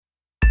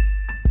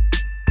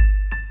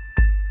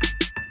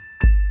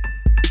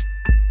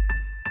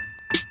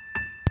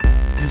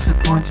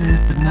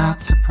Disappointed but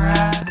not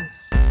surprised.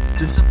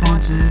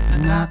 Disappointed but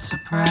not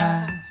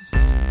surprised.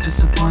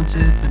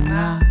 Disappointed but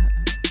not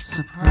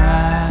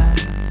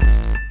surprised.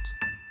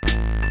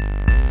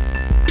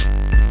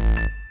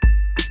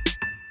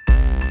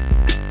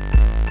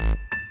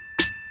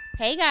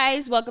 Hey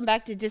guys, welcome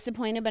back to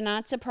Disappointed but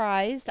Not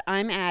Surprised.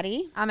 I'm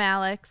Addie. I'm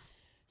Alex.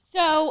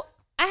 So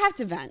I have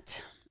to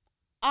vent.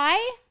 Let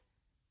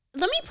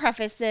me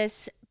preface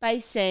this by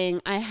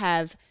saying I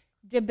have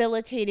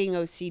debilitating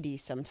OCD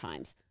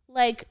sometimes.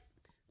 Like,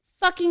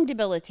 fucking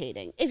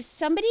debilitating. If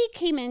somebody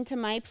came into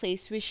my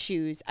place with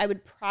shoes, I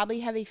would probably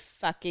have a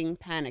fucking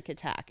panic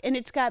attack. And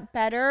it's got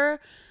better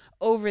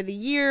over the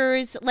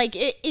years. Like,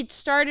 it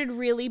started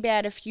really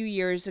bad a few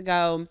years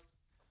ago.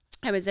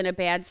 I was in a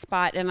bad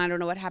spot and I don't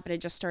know what happened. It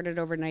just started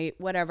overnight,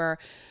 whatever.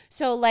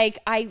 So like,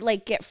 I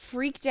like get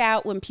freaked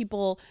out when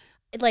people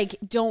like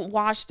don't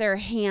wash their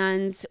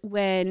hands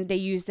when they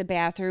use the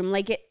bathroom.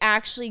 Like it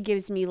actually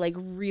gives me like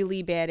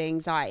really bad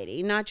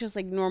anxiety. Not just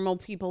like normal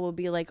people will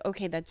be like,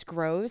 okay, that's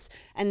gross.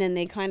 And then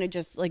they kind of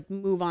just like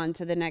move on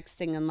to the next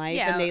thing in life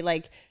and they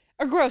like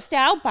are grossed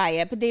out by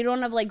it, but they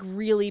don't have like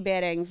really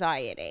bad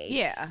anxiety.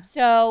 Yeah.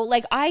 So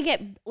like I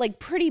get like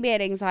pretty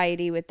bad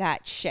anxiety with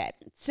that shit.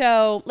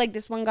 So like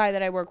this one guy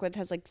that I work with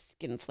has like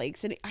skin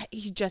flakes and I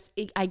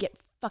get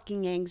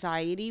fucking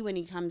anxiety when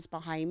he comes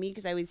behind me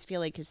because I always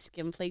feel like his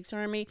skin flakes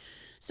are on me.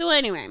 So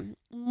anyway,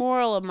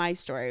 moral of my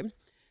story,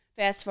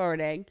 fast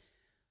forwarding,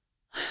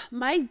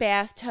 my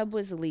bathtub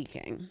was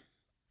leaking.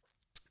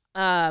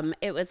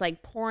 It was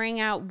like pouring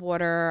out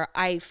water.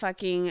 I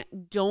fucking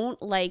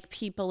don't like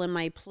people in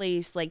my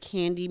place, like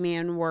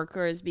handyman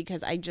workers,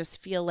 because I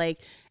just feel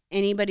like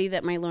anybody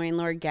that my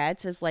landlord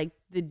gets is like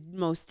the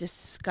most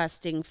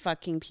disgusting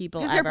fucking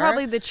people ever. Because they're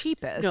probably the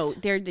cheapest. No,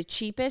 they're the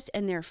cheapest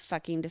and they're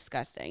fucking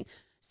disgusting.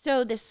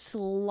 So the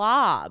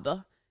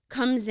slob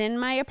comes in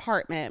my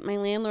apartment. My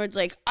landlord's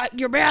like,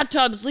 your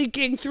bathtub's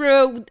leaking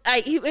through.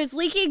 It was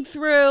leaking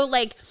through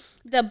like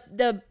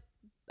the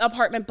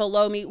apartment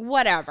below me,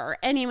 whatever.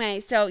 Anyway,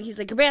 so he's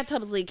like, your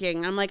bathtub's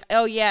leaking. I'm like,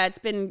 oh yeah, it's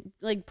been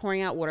like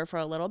pouring out water for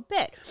a little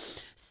bit.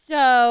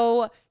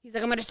 So he's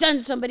like, I'm gonna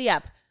send somebody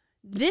up.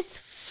 This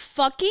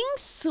fucking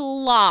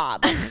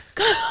slob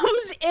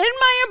comes in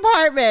my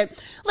apartment.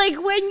 Like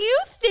when you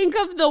think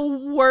of the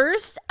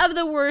worst, and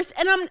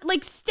I'm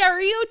like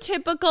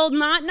stereotypical,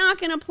 not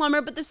knocking a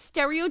plumber, but the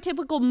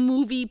stereotypical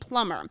movie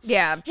plumber.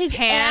 Yeah. His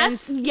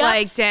hands ass, yep.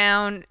 like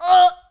down.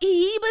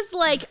 He was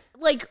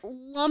like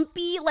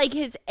lumpy, like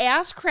his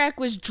ass crack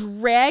was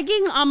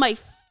dragging on my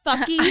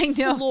fucking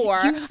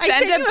floor. You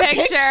sent a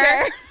picture.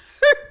 I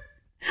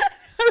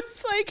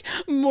was like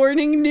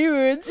morning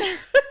nudes.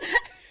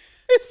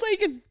 It's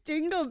like it's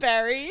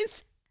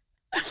dingleberries.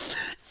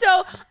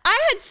 So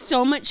I had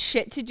so much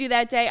shit to do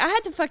that day. I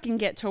had to fucking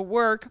get to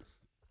work.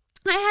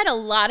 I had a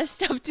lot of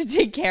stuff to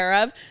take care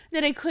of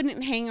that I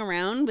couldn't hang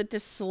around with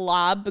this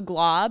slob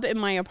glob in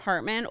my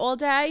apartment all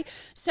day.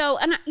 So,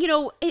 and you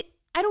know,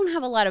 I don't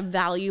have a lot of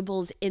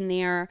valuables in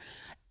there.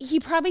 He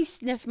probably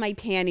sniffed my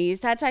panties.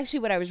 That's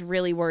actually what I was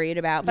really worried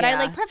about. But I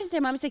like prefaced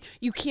him. I was like,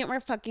 you can't wear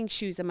fucking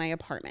shoes in my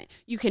apartment.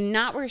 You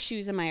cannot wear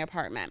shoes in my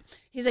apartment.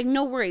 He's like,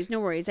 no worries, no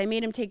worries. I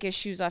made him take his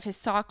shoes off. His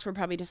socks were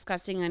probably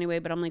disgusting anyway,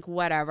 but I'm like,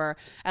 whatever.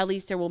 At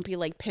least there won't be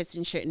like piss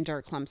and shit and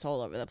dirt clumps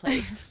all over the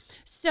place.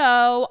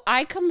 So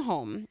I come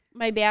home.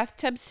 My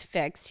bathtub's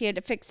fixed. He had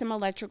to fix some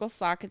electrical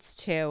sockets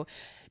too.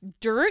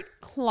 Dirt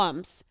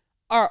clumps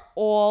are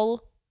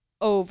all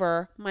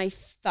over my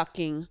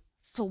fucking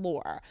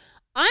floor.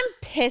 I'm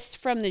pissed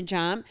from the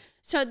jump.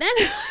 So then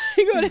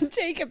I go to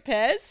take a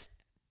piss.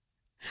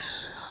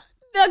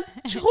 The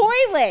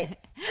toilet.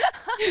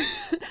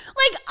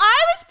 Like I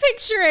was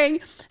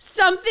picturing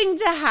something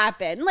to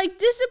happen. Like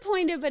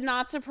disappointed but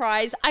not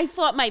surprised. I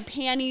thought my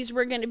panties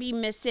were going to be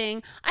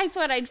missing. I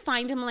thought I'd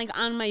find him like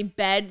on my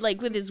bed,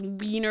 like with his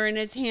wiener in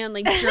his hand,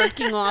 like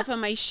jerking off on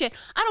my shit.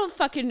 I don't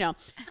fucking know.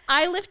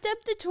 I lift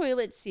up the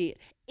toilet seat.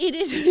 It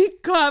is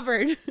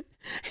covered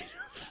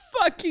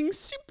fucking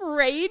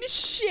sprayed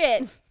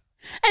shit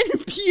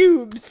and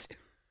pubes.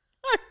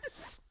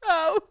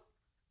 I'm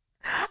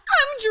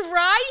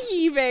dry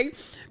heaving.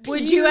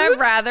 Would you have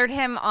rathered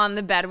him on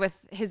the bed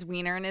with his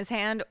wiener in his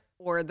hand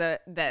or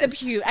the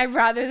pube? I'd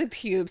rather the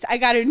pubes. I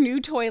got a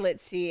new toilet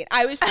seat.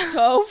 I was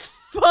so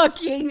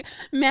fucking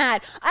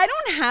mad. I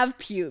don't have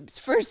pubes,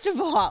 first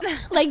of all.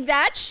 Like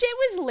that shit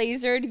was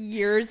lasered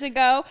years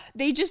ago.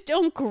 They just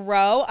don't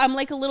grow. I'm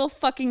like a little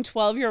fucking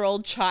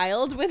 12-year-old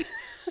child with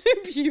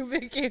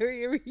pubic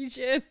area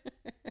region.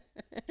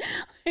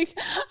 Like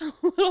a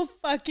little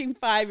fucking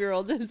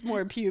 5-year-old has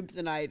more pubes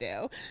than I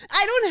do.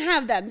 I don't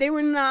have them. They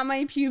were not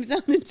my pubes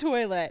on the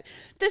toilet.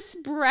 The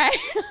spray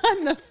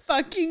on the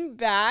fucking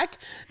back,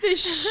 the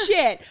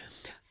shit.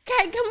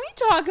 Okay, can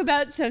we talk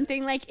about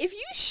something? Like if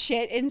you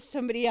shit in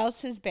somebody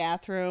else's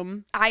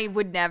bathroom. I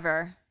would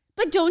never.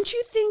 But don't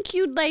you think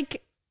you'd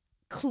like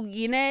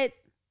clean it?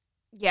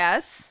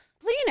 Yes.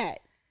 Clean it.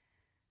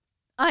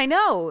 I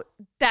know.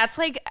 That's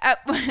like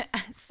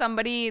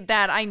somebody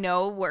that I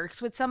know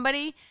works with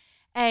somebody,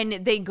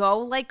 and they go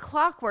like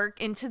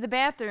clockwork into the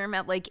bathroom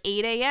at like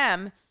 8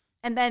 a.m.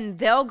 and then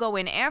they'll go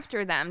in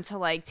after them to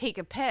like take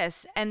a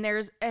piss, and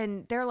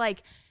they're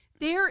like,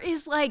 there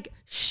is like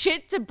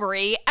shit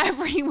debris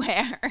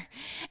everywhere.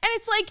 And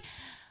it's like,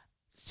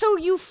 so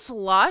you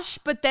flush,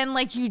 but then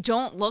like you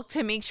don't look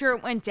to make sure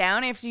it went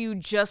down after you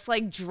just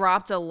like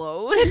dropped a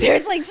load.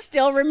 There's like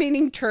still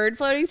remaining turd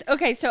floatings.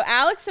 Okay, so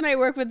Alex and I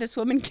work with this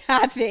woman,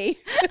 Kathy,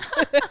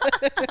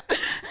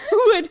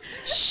 who would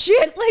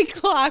shit like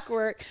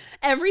clockwork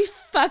every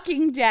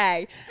fucking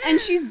day. And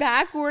she's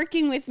back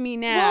working with me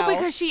now. Well,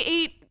 because she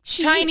ate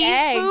She Chinese ate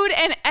eggs food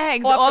and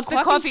eggs off off the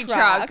the coffee coffee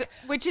truck. truck,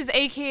 which is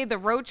AKA the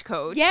roach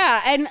coach.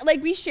 Yeah, and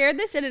like we shared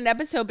this in an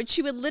episode, but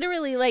she would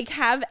literally like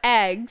have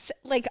eggs,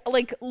 like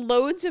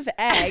loads of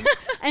eggs,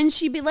 and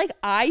she'd be like,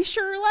 "I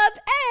sure love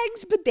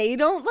eggs, but they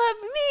don't love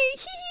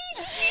me."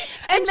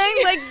 And then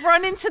she, like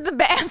run into the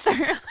bathroom.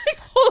 like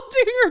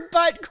holding her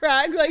butt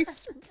crack, like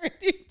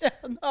sprinting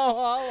down the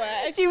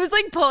hallway. She was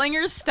like pulling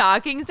her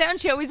stockings down.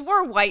 She always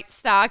wore white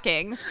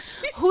stockings.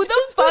 Who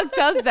the fuck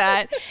does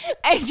that?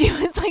 And she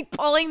was like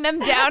pulling them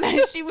down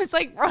as she was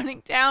like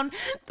running down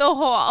the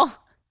hall.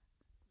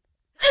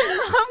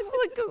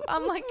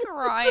 I'm like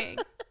crying.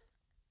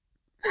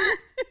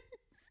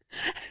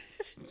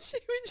 She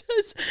would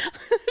just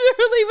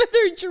literally with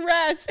her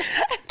dress,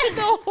 and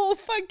the whole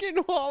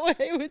fucking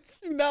hallway would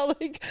smell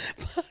like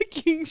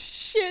fucking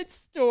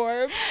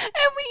shitstorm.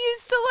 And we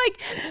used to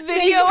like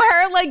video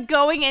her like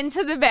going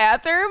into the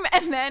bathroom,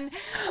 and then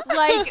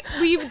like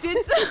we did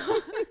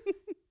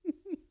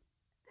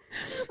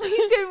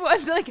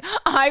was like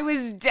I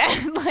was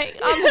dead. Like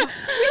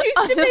We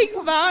used to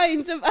make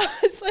vines of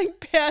us like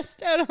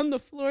passed out on the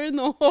floor in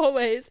the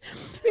hallways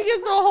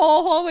because the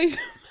whole hallway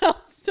smelled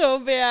so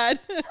bad.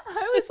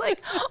 I was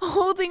like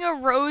holding a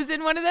rose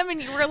in one of them,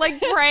 and you were like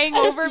praying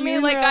over me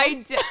like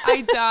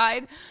I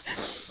died.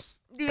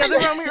 The other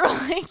one, we were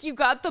like, you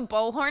got the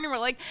bullhorn, and we're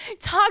like,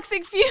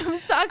 toxic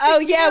fumes, toxic Oh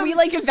yeah, fumes. we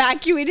like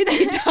evacuated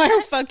the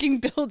entire fucking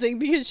building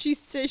because she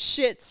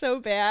shit so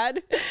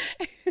bad,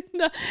 and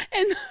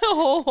the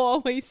whole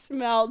hallway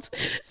smelled.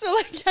 So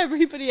like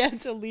everybody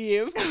had to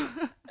leave.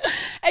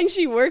 And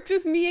she works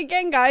with me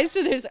again, guys.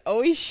 So there's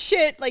always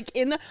shit like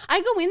in the.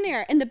 I go in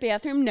there and the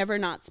bathroom never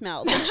not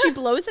smells. Like she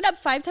blows it up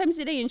 5 times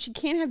a day, and she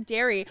can't have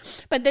dairy.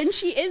 But then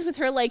she is with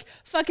her like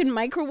fucking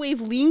microwave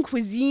lean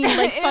cuisine,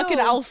 like fucking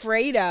Ew.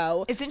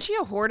 Alfredo. Isn't she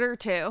a hoarder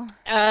too?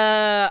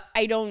 I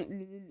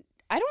don't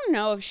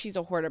know if she's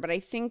a hoarder, but I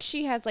think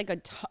she has like a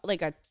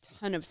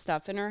ton of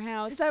stuff in her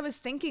house. Because I was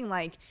thinking,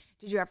 like,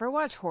 did you ever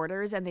watch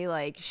Hoarders and they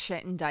like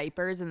shit in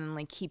diapers and then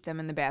like keep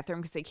them in the bathroom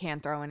because they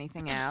can't throw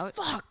anything out?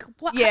 Fuck.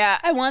 What? Yeah.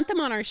 I want them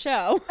on our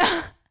show.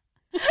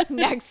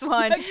 Next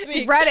one, Next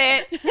week.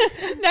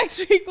 Reddit. Next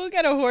week we'll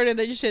get a hoarder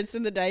that shits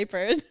in the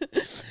diapers.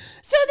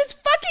 So this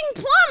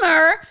fucking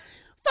plumber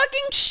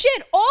fucking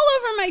shit all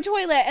over my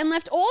toilet and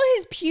left all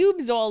his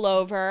pubes all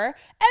over. And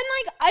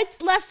like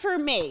it's left for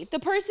me, the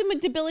person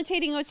with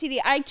debilitating OCD.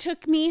 I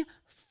took me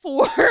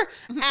 4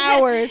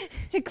 hours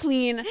to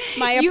clean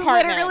my You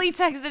apartment. literally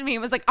texted me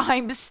and was like,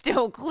 I'm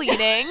still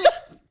cleaning.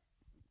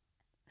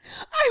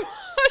 I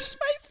washed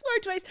my floor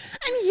twice.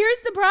 And here's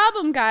the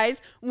problem,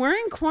 guys. We're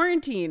in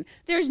quarantine.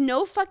 There's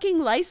no fucking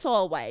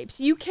Lysol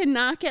wipes. You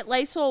cannot get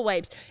Lysol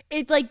wipes.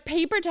 It's like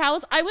paper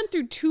towels. I went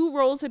through 2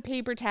 rolls of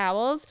paper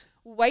towels,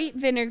 white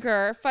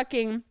vinegar,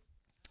 fucking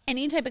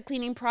any type of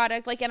cleaning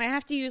product. Like, and I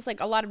have to use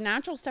like a lot of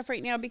natural stuff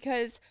right now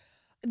because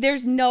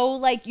there's no,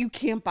 like, you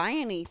can't buy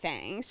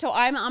anything. So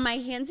I'm on my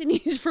hands and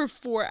knees for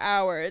 4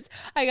 hours.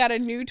 I got a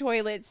new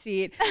toilet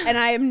seat, and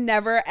I am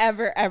never,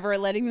 ever, ever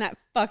letting that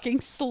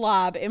fucking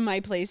slob in my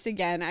place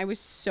again. I was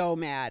so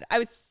mad. I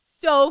was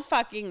so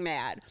fucking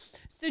mad.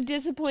 So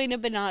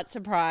disappointed, but not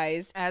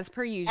surprised. As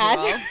per usual.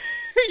 As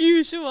per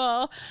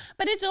usual.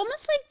 But it's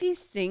almost like these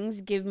things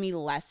give me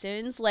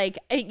lessons. Like,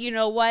 you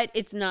know what?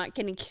 It's not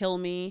going to kill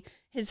me.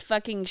 His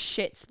fucking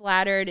shit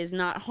splattered is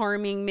not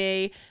harming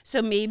me. So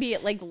maybe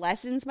it like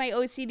lessens my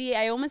OCD.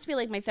 I almost feel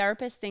like my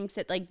therapist thinks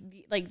that like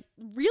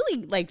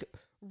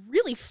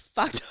really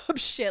fucked up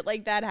shit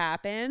like that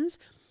happens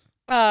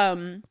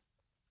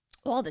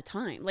all the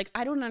time. Like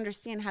I don't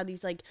understand how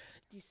these like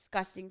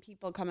disgusting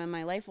people come in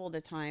my life all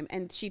the time.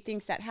 And she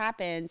thinks that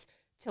happens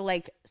to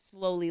like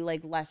slowly like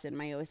lessen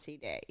my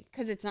OCD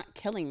because it's not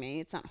killing me,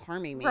 it's not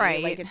harming me,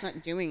 Right. like it's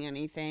not doing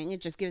anything.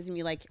 It just gives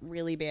me like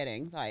really bad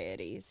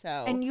anxiety.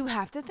 So And you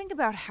have to think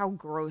about how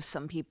gross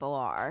some people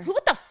are.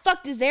 what the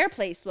fuck does their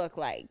place look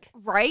like?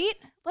 Right?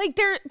 Like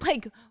they're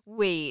like,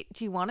 wait,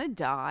 do you want to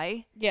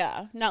die?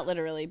 Yeah, not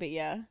literally, but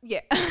yeah. Yeah.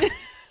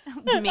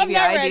 I'm Maybe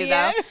not I do ready though.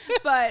 yet.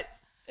 But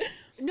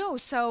no,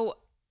 so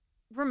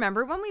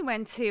remember when we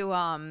went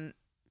to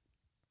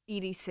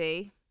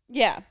EDC?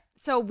 Yeah.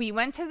 So we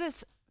went to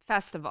this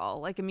festival,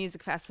 like a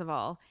music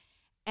festival,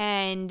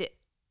 and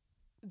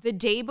the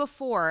day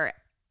before,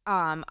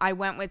 I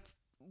went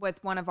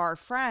with one of our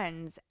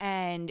friends,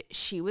 and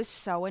she was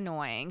so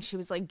annoying. She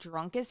was like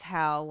drunk as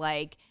hell,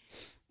 like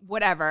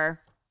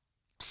whatever.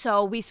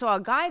 So we saw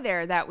a guy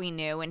there that we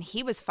knew, and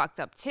he was fucked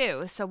up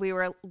too. So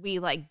we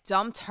like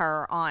dumped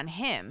her on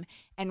him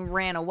and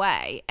ran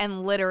away,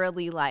 and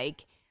literally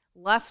like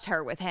left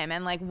her with him.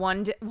 And like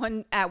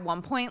at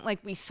one point, like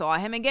we saw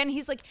him again.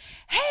 He's like,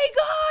 "Hey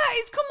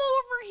guys, come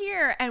over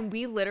here!" And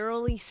we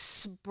literally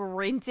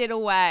sprinted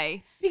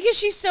away because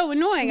she's so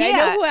annoying. I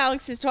know who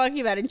Alex is talking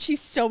about, and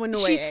she's so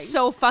annoying. She's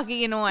so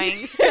fucking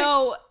annoying.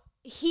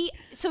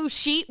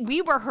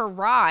 We were her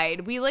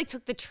ride. We like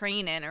took the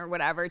train in or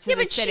whatever to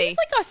the city. She's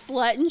like a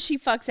slut and she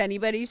fucks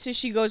anybody, so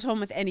she goes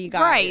home with any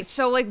guy. Right.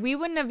 So like we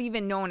wouldn't have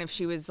even known if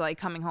she was like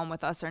coming home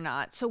with us or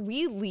not. So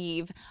we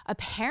leave.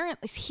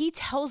 Apparently, he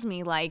tells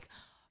me like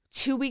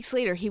 2 weeks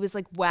later, he was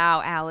like,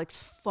 "Wow, Alex,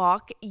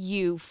 fuck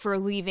you for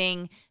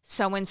leaving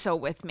so-and-so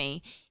with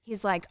me."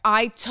 He's like,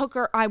 I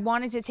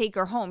wanted to take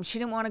her home. She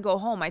didn't want to go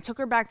home. I took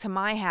her back to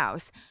my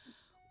house.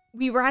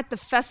 We were at the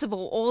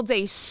festival all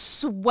day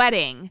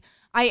sweating.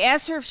 I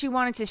asked her if she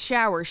wanted to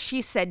shower.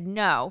 She said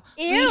no.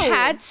 Ew. We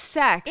had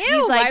sex. Ew,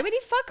 He's like, why would he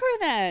fuck her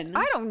then?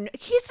 I don't know.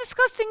 He's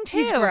disgusting too.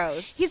 He's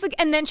gross. He's like,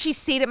 and then she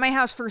stayed at my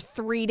house for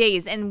 3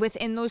 days. And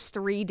within those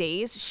 3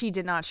 days, she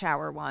did not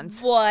shower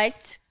once.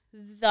 What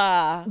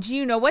the? Do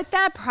you know what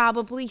that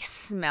probably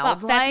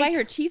smelled like? That's why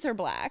her teeth are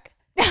black.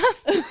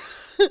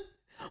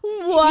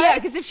 What? Yeah,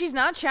 because if she's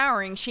not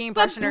showering, she ain't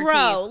brushing her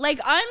teeth. Like,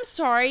 I'm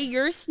sorry,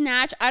 your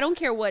snatch, I don't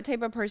care what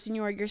type of person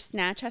you are, your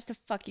snatch has to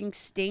fucking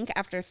stink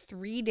after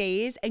 3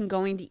 days and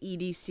going to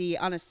EDC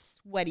on a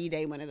sweaty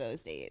day one of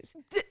those days.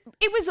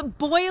 It was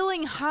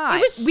boiling hot. It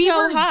was we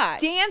so were hot.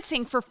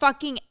 dancing for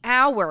fucking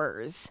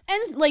hours.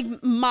 And like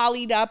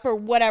mollied up or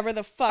whatever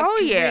the fuck,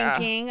 yeah.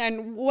 drinking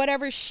and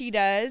whatever she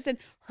does. And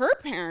her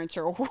parents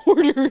are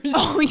hoarders.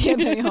 Oh, yeah,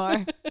 they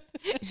are.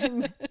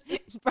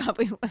 She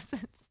probably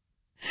listens.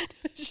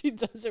 She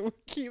doesn't. We're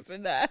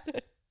keeping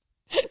that.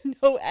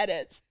 No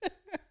edits.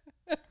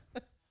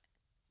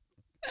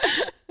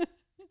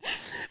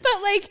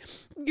 But like,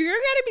 you're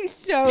gonna be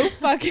so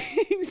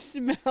fucking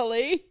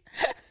smelly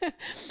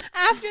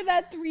after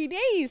that 3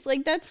 days.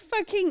 Like, that's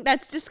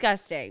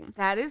disgusting.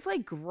 That is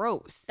like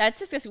gross. That's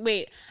disgusting.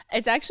 Wait,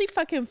 it's actually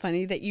fucking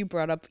funny that you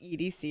brought up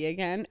EDC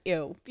again.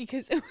 Ew.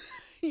 Because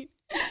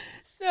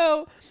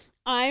so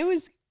I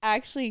was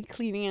actually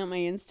cleaning out my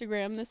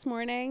Instagram this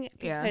morning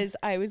because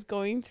I was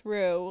going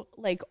through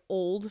like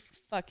old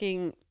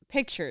fucking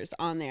pictures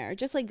on there,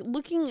 just like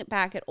looking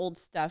back at old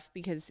stuff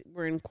because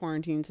we're in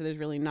quarantine, so there's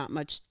really not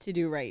much to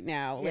do right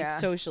now, like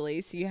socially,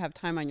 so you have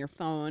time on your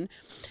phone.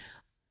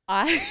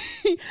 I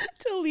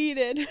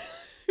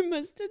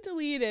must have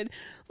deleted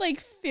like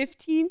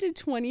 15 to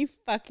 20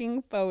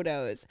 fucking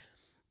photos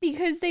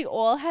because they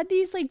all had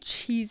these like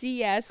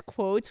cheesy ass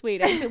quotes.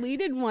 Wait, I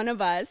deleted one of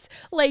us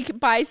like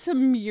by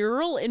some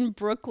mural in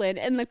Brooklyn,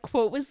 and the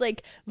quote was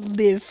like,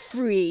 "Live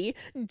free,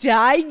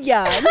 die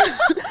young.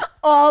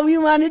 All we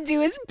want to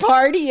do is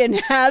party and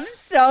have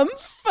some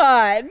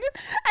fun." And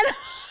I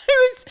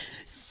was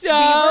so...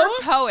 We were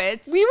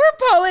poets. We were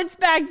poets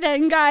back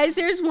then, guys.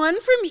 There's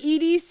one from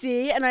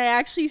EDC, and I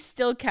actually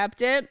still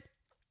kept it.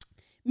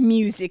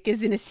 "Music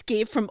is an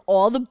escape from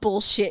all the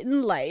bullshit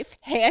in life.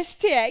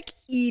 Hashtag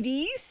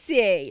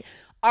EDC."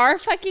 Our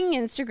fucking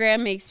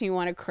Instagram makes me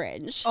want to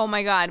cringe. Oh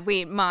my God.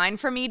 Wait, mine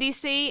from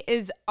EDC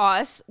is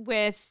us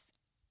with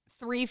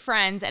 3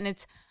 friends, and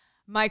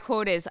my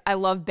quote is, "I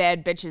love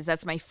bad bitches.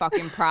 That's my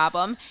fucking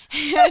problem."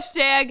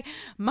 Hashtag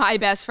my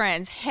best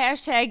friends.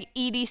 Hashtag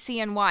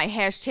EDCNY.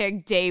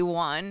 Hashtag day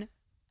one.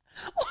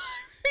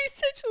 We're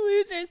such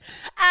losers.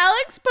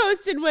 Alex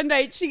posted one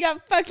night she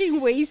got fucking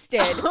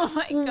wasted. Oh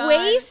my God.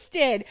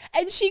 Wasted.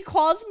 And she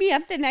calls me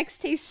up the next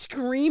day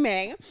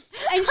screaming.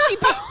 And she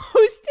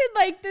posted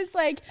like this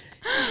like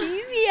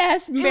cheesy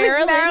ass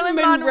Marilyn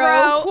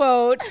Monroe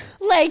quote.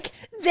 Like,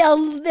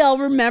 they'll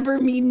remember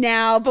me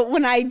now, but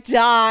when I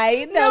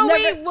die, they'll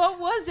never... Wait, what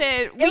was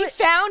it? We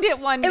found it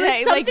one day, it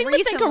was something like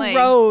recently. with like a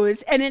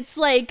rose, and it's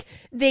like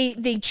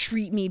they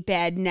treat me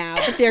bad now,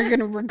 but they're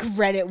gonna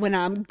regret it when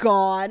I'm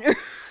gone, or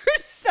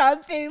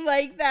something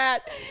like that.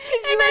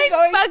 And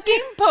I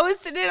fucking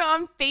posted it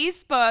on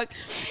Facebook.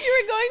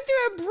 You were going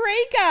through a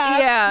breakup.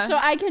 Yeah. So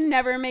I can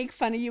never make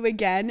fun of you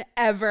again,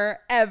 ever,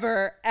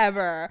 ever,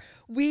 ever.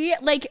 We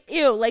like,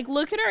 ew, like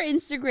look at our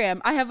Instagram.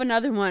 I have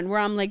another one where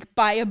I'm like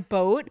by a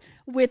boat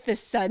with the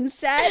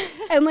sunset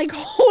and like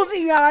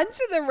holding on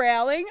to the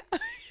railing.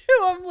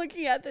 I'm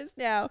looking at this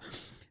now.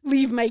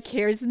 "Leave my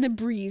cares in the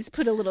breeze,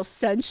 put a little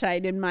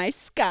sunshine in my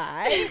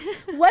sky."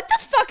 What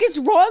the fuck is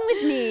wrong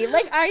with me?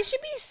 Like, I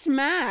should be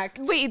smacked.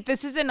 Wait,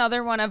 this is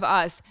another one of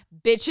us.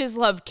 "Bitches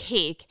love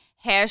cake.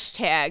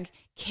 Hashtag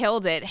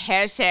killed it.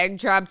 Hashtag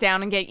drop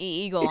down and get your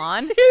eagle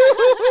on."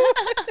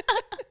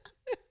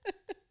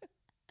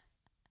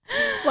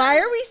 Why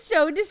are we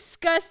so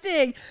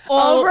disgusting?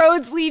 All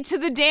roads lead to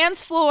the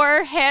dance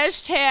floor.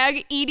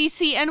 Hashtag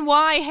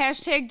EDCNY.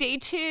 Hashtag day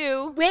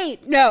 2.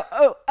 Wait, no.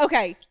 Oh,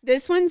 okay.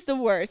 This one's the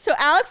worst. So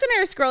Alex and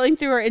I are scrolling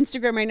through our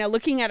Instagram right now,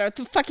 looking at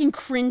the fucking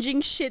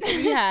cringing shit that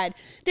we had.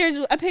 There's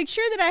a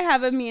picture that I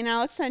have of me and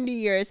Alex on New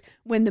Year's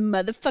when the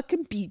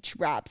motherfucking beat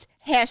drops.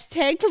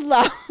 hashtag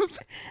love,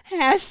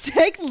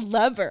 hashtag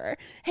lover,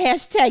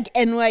 hashtag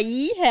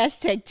NYE,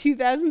 hashtag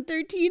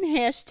 2013,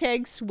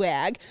 hashtag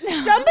swag.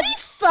 Somebody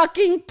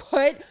fucking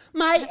put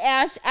my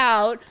ass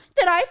out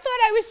that I thought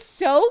I was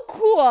so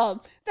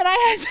cool that I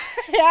had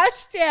to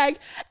hashtag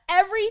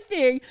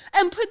everything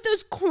and put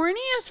those corny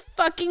ass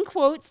fucking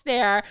quotes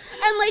there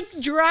and like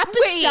drop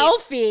a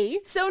selfie.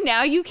 So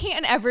now you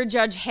can't ever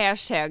judge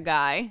hashtag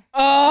guy.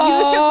 Oh,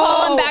 You should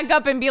call him back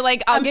up and be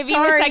like, I'll give you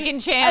a sorry, second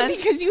chance.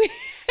 because you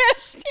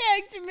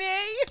hashtagged me.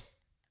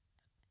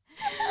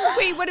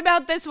 Wait, what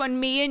about this one?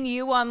 Me and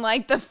you on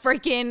like the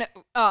freaking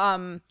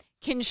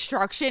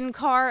construction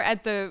car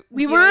at the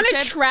We were on a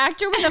dealership.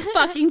 tractor with a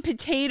fucking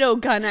potato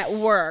gun at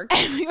work.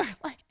 And we were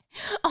like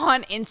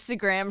on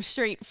Instagram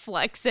straight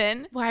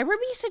flexing. Why were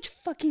we such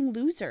fucking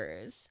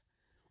losers?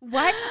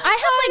 Why? I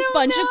have like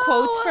bunch of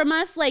quotes from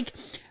us, like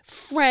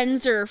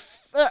friends or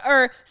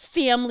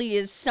family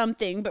is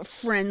something, but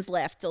friends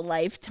left a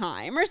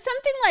lifetime or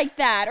something like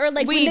that. Or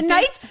like when the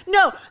nights.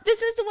 No,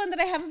 this is the one that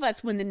I have of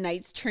us. When the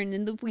nights turn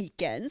into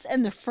weekends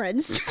and the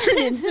friends turn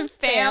into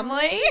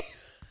family.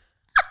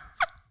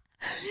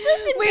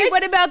 Listen, Wait, bitch.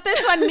 what about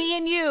this one? Me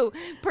and you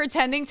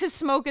pretending to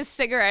smoke a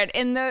cigarette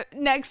in the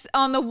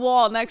on the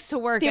wall next to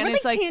work, They and were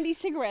it's like like candy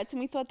cigarettes, and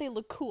we thought they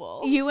looked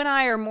cool. you and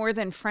I are more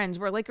than friends.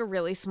 We're like a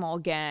really small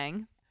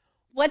gang.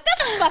 What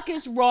the fuck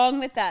is wrong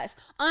with us?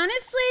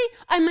 Honestly,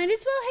 I might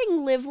as well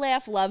hang live,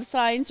 laugh, love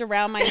signs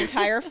around my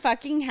entire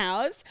fucking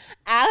house.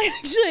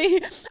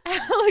 Actually,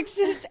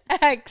 Alex's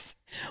ex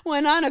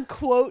went on a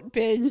quote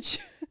binge.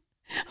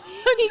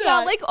 He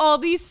got like all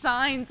these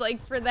signs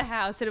like for the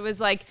house, and it was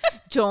like,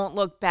 "Don't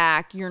look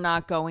back. You're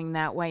not going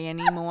that way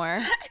anymore."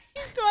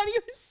 He thought he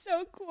was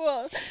so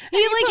cool.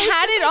 He like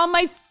had it on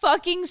my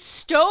fucking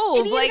stove.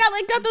 And he like,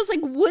 got those like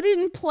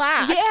wooden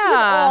plaques with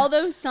Yeah. all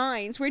those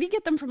signs. Where'd he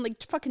get them from?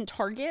 Like fucking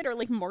Target or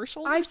like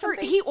Marshalls or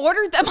something? he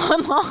ordered them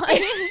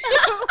online.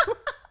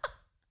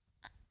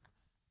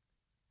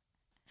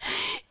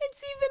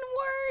 It's even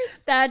worse.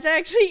 That's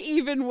actually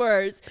even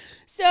worse.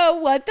 So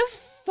what the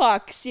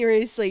fuck?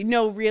 Seriously.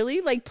 No,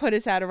 really? Like put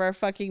us out of our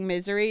fucking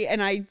misery.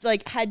 And I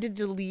like had to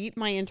delete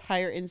my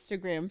entire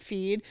Instagram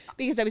feed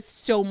because I was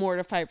so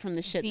mortified from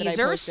the shit that I These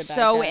are posted back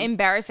so then.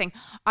 embarrassing.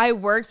 I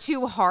work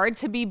too hard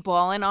to be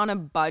balling on a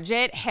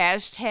budget.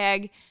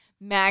 Hashtag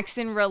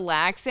maxin'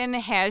 relaxin'.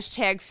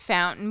 Hashtag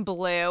fountain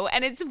blue.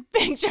 And it's a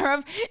picture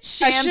of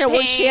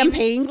champagne.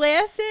 Champagne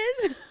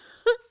glasses?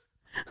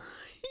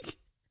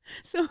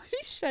 Somebody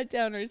shut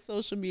down our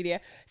social media.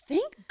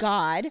 Thank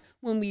God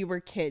when we were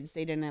kids,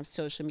 they didn't have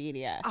social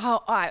media.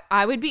 Oh,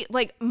 I would be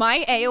like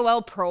my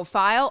AOL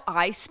profile.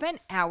 I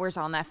spent hours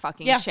on that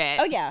fucking shit.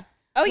 Oh, yeah.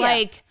 Oh, yeah.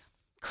 Like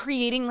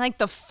creating like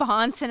the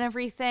fonts and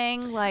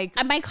everything. Like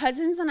And my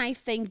cousins and I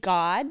thank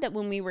God that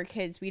when we were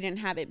kids, we didn't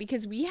have it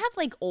because we have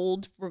like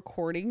old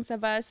recordings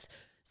of us.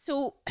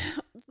 So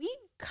we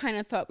kind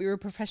of thought we were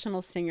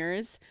professional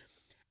singers.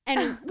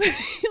 And we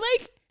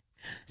like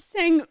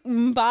sang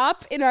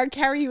Mbop in our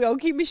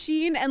karaoke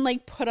machine and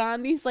like put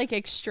on these like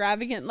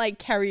extravagant like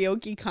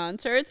karaoke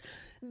concerts.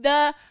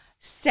 The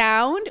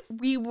sound,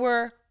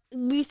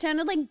 we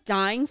sounded like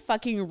dying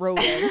fucking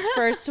rodents,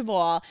 first of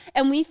all.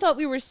 And we thought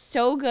we were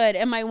so good.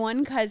 And my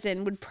one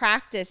cousin would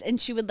practice and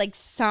she would like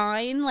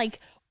sign like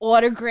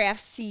autograph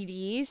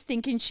CDs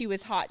thinking she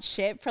was hot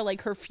shit for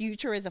like her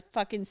future as a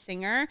fucking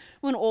singer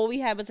when all we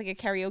had was like a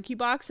karaoke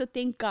box. So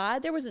thank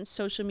God there wasn't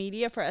social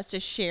media for us to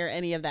share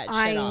any of that shit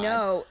I on.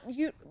 know.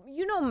 You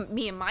know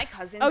me and my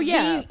cousins. Oh,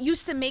 yeah. We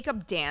used to make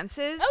up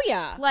dances. Oh,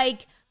 yeah.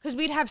 Like, because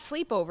we'd have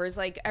sleepovers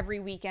like every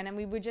weekend and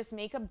we would just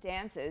make up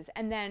dances.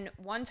 And then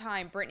one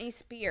time Britney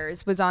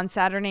Spears was on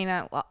Saturday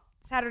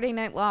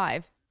Night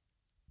Live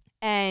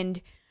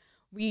and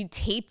we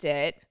taped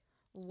it,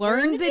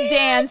 learned the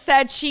dance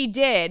that she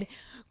did,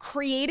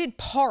 created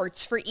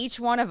parts for each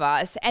one of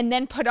us, and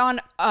then put on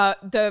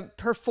the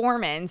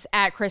performance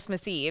at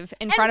Christmas Eve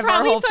in front of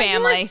our whole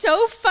family. You were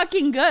so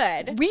fucking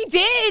good. We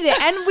did,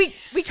 and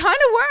we kind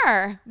of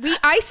were.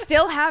 I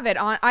still have it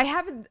on. I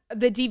have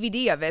the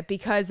DVD of it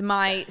because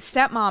my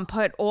stepmom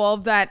put all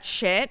of that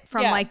shit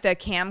from like the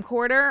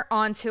camcorder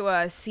onto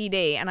a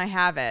CD, and I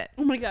have it.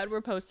 Oh my God, we're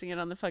posting it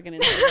on the fucking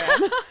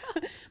Instagram.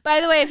 By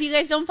the way, if you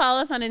guys don't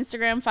follow us on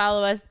Instagram,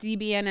 follow us,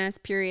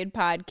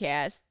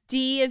 DBNS_podcast.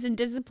 D is in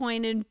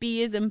disappointed,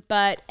 B is in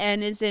but,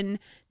 N is in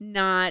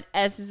not,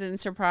 S is in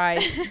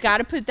surprise. Got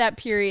to put that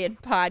period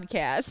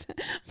podcast.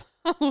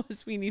 Follow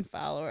us. We need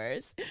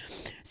followers.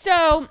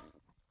 So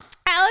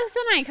Alex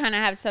and I kind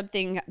of have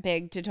something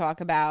big to talk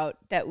about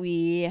that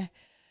we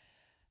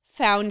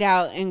found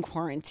out in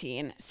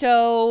quarantine.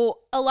 So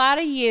a lot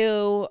of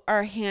you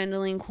are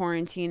handling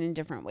quarantine in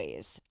different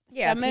ways.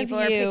 Yeah, Some people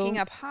of are you- picking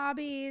up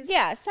hobbies.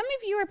 Yeah, some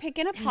of you are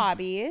picking up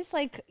hobbies,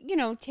 like, you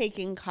know,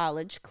 taking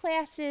college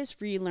classes,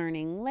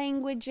 relearning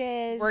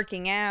languages,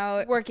 working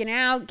out.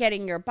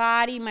 getting your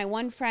body. My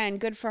one friend,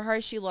 good for her,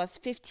 she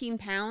lost 15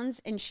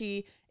 pounds and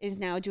she is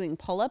now doing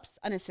pull-ups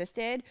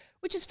unassisted,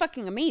 which is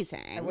fucking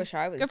amazing. I wish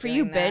I was Good for doing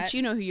you, that. bitch.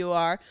 You know who you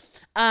are.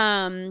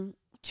 2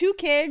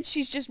 kids.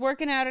 She's just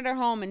working out at her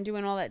home and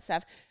doing all that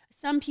stuff.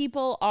 some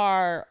people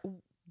are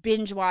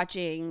binge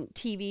watching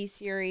TV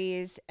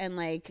series and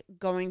like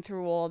going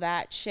through all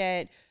that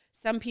shit.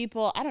 Some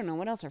people, I don't know,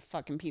 what else are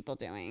fucking people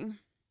doing?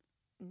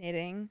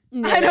 Knitting.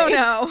 Knitting. I don't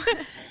know.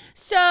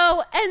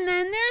 So, and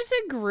then there's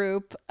a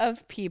group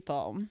of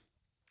people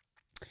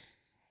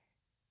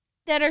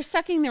that are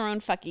sucking their own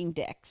fucking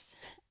dicks.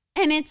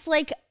 And it's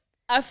like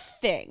a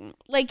thing.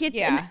 Like it's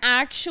an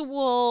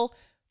actual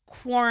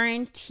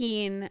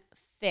quarantine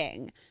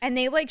thing. And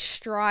they like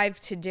strive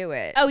to do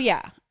it. Oh,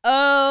 yeah.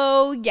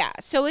 Oh, yeah.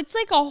 So it's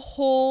like a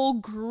whole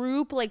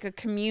group, like a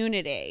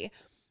community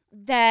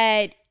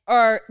that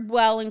are,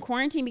 well, in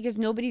quarantine because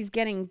nobody's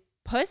getting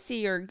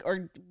pussy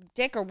or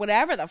dick or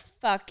whatever the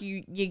fuck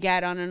you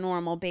get on a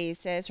normal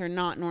basis or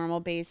not normal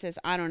basis.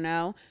 I don't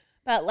know.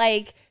 But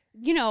like,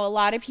 you know, a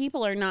lot of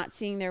people are not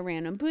seeing their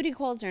random booty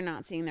calls. They're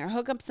not seeing their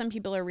hookups. Some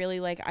people are really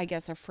like, I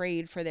guess,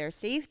 afraid for their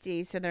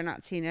safety. So they're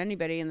not seeing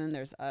anybody. And then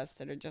there's us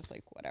that are just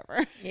like,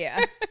 whatever.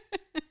 Yeah.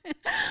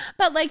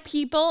 But like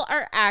people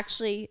are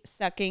actually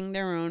sucking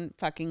their own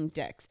fucking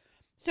dicks.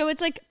 So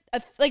it's like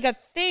a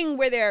thing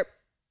where they're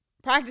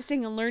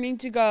practicing and learning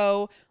to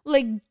go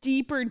like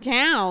deeper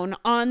down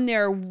on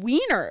their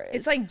wieners.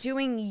 It's like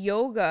doing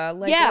yoga,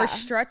 like or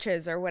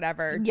stretches or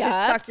whatever to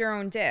suck your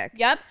own dick.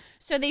 Yep.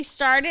 So they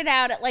started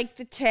out at like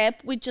the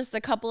tip with just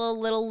a couple of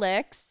little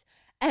licks.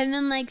 And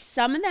then like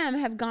some of them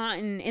have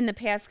gotten in the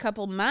past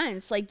couple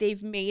months, like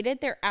they've made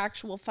it their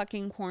actual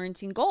fucking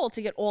quarantine goal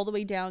to get all the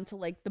way down to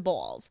like the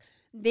balls.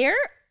 They're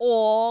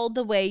all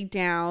the way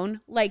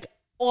down, like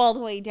all the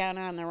way down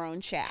on their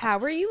own shaft. How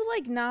are you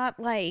like not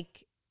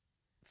like,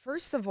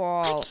 first of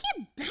all, I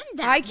can't bend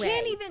that I way.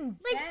 can't even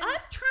like bend. I'm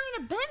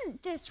trying to bend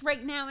this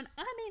right now, and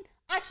I mean,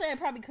 actually, I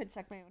probably could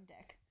suck my own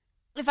dick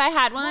if I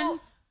had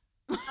one.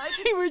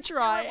 I would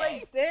try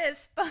like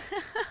this, but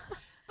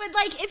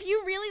like if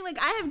you really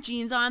like, I have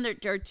jeans on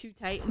that are too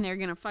tight, and they're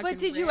gonna fucking. But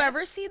did you rip.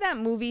 ever see that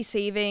movie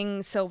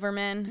Saving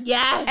Silverman?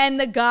 Yes. And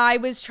the guy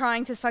was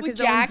trying to suck With his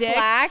Jack own dick.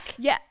 Black?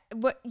 Yeah.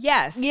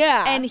 Yes.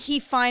 Yeah. And he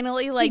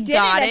finally like He did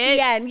got it at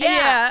the end.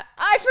 Yeah.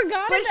 I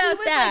forgot But about he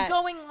was that. like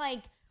going like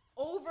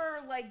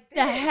over like this.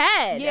 The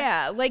head.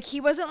 Yeah, like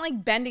he wasn't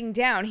like bending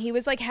down. He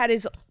was like had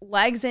his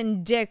legs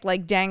and dick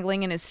like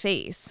dangling in his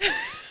face.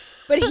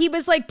 But he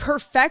was like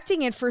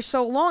perfecting it for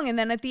so long, and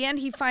then at the end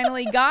he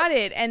finally got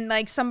it, and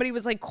like somebody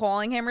was like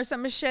calling him or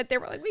some shit. They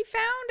were like, "We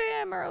found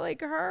him," or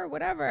like her,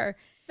 whatever.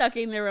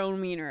 Sucking their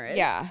own wieners.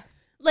 Yeah.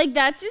 Like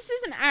this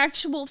is an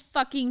actual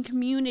fucking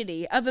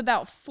community of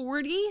about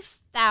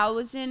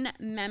 40,000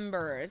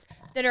 members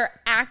that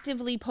are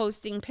actively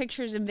posting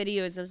pictures and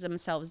videos of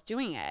themselves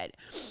doing it.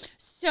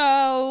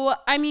 So,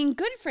 I mean,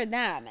 good for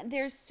them.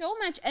 There's so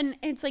much, and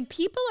it's like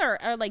people are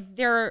like,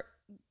 they're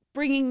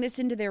bringing this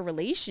into their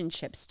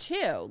relationships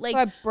too. Like,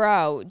 But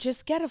bro,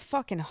 just get a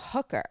fucking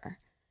hooker.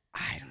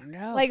 I don't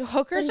know. Like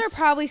hookers are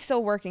probably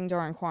still working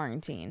during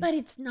quarantine. But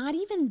it's not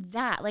even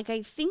that. Like,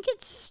 I think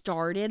it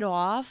started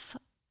off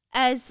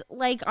as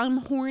like, I'm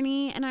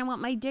horny and I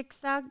want my dick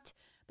sucked.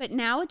 But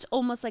now it's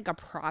almost like a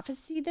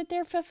prophecy that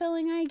they're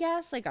fulfilling, I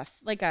guess. Like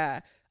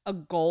a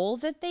goal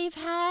that they've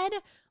had.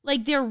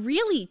 Like they're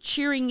really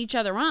cheering each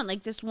other on.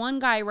 Like this one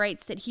guy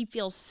writes that he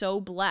feels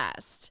so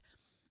blessed.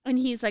 And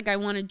he's like, I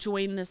want to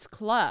join this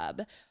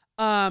club.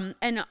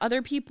 And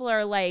other people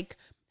are like,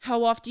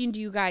 how often do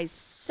you guys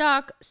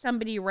suck?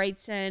 Somebody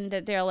writes in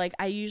that they're like,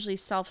 I usually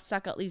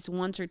self-suck at least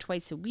once or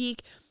twice a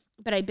week.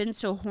 But I've been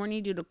so horny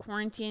due to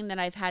quarantine that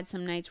I've had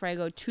some nights where I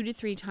go 2 to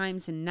 3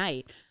 times a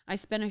night. I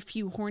spent a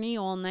few horny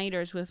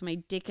all-nighters with my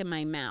dick in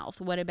my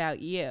mouth. What about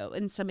you?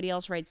 And somebody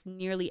else writes,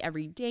 nearly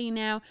every day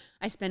now.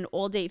 I spend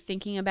all day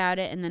thinking about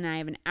it, and then I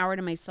have an hour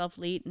to myself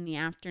late in the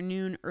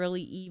afternoon,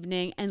 early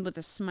evening, and with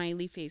a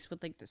smiley face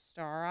with like the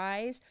star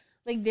eyes.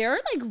 Like they're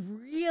like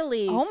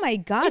really. Oh my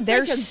God, it's they're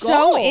like a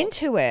so goal.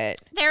 into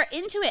it. They're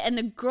into it, and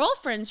the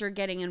girlfriends are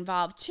getting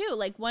involved too.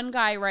 Like one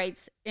guy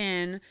writes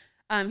in.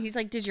 He's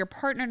like, does your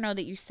partner know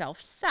that you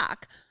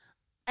self-suck?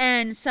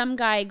 And some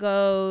guy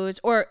goes,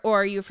 or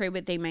are you afraid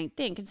what they might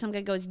think? And some guy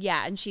goes,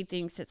 yeah, and she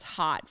thinks it's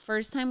hot.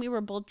 First time we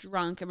were both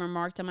drunk and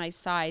remarked on my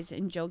size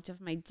and joked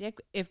if my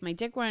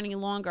dick were any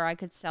longer, I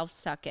could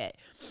self-suck it.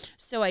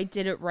 So I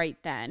did it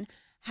right then.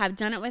 Have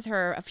done it with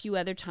her a few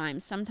other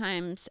times.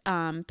 Sometimes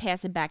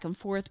pass it back and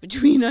forth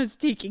between us,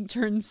 taking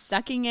turns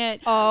sucking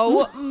it.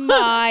 Oh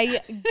my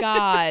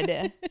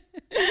God.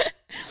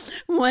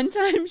 One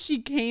time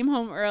she came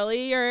home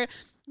earlier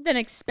than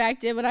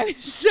expected when I was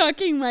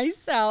sucking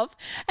myself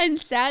and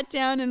sat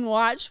down and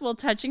watched while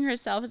touching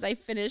herself as I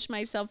finished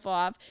myself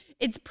off.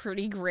 It's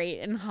pretty great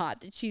and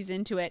hot that she's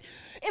into it.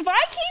 If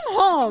I came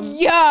home...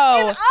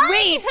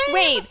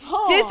 Wait.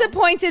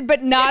 Disappointed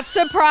but not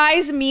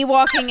surprised me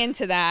walking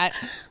into that.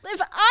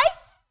 If I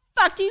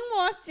fucking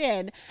walked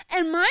in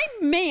and my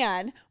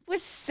man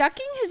was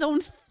sucking his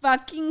own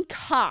fucking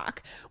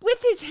cock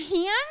with his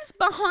hands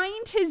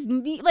behind his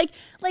knee, like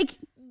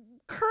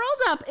curled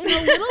up in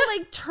a little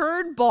like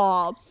turd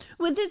ball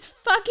with his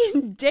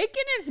fucking dick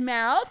in his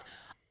mouth,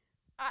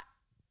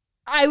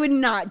 I would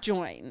not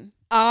join.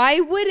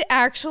 I would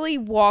actually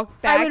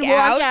walk back I would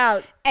walk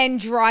out. and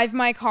drive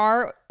my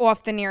car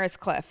off the nearest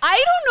cliff.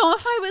 I don't know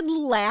if I would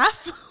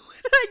laugh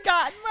when I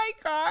got in my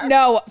car.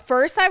 No,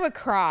 first I would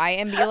cry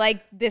and be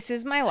like, this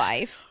is my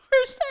life.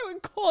 First, I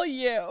would call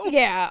you.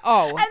 Yeah.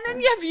 Oh. And then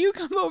have you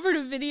come over to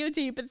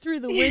videotape it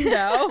through the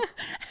window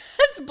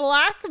as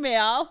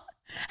blackmail.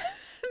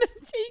 And then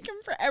take him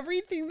for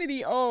everything that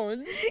he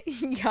owns.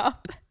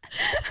 Yup.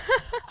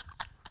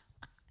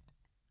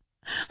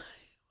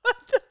 What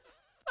the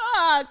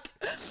fuck?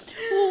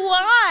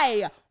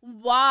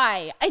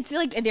 Why? It's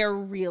like they're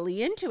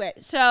really into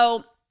it.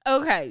 So,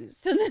 okay.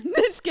 So then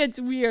this gets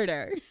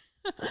weirder.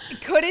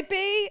 Could it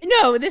be?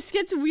 No, this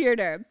gets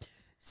weirder.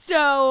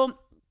 So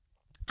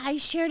I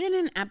shared in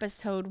an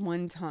episode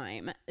one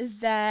time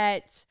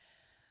that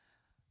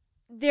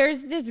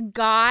there's this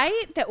guy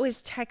that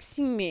was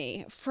texting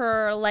me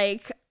for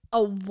like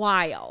a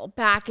while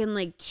back in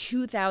like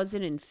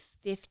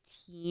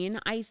 2015,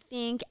 I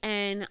think.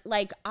 And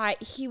like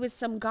he was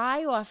some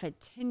guy off of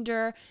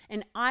Tinder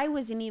and I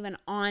wasn't even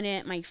on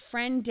it. My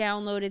friend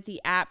downloaded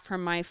the app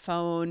from my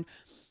phone.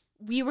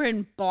 We were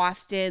in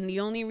Boston.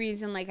 The only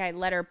reason like I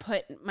let her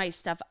put my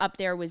stuff up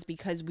there was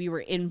because we were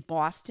in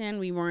Boston.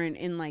 We weren't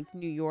in like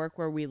New York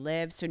where we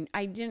live. So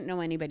I didn't know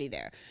anybody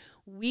there.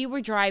 We were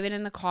driving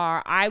in the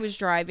car. I was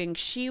driving.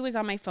 She was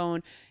on my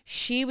phone.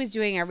 She was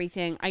doing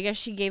everything. I guess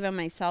she gave him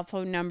my cell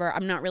phone number.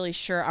 I'm not really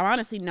sure. I'm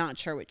honestly not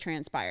sure what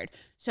transpired.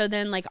 So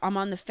then like I'm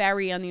on the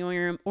ferry, on the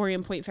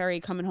Orient Point ferry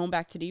coming home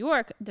back to New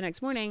York the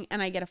next morning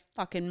and I get a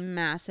fucking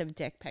massive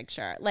dick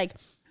picture. Like,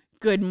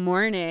 good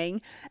morning.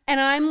 And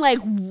I'm like,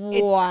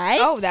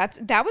 what?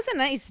 That was a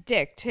nice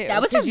dick too.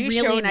 That was a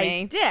really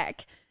nice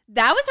dick.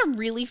 That was a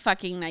really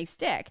fucking nice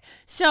dick.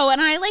 So, and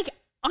I like,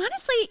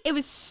 honestly, it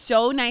was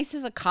so nice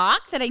of a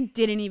cock that I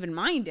didn't even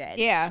mind it.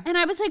 Yeah. And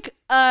I was like,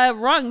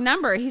 wrong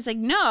number. He's like,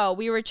 no,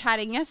 we were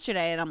chatting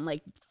yesterday. And I'm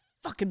like,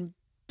 fucking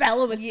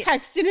Bella was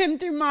texting him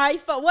through my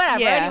phone.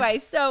 Whatever. Yeah. Anyway,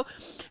 so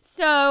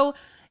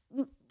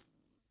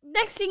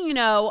next thing you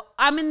know,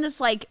 I'm in this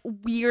like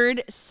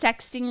weird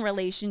sexting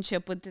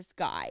relationship with this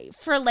guy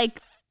for like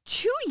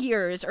 2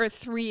 years or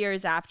 3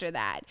 years after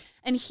that.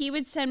 And he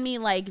would send me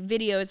like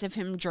videos of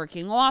him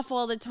jerking off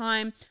all the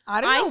time.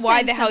 I don't know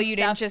why the hell you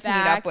didn't just meet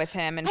up with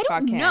him and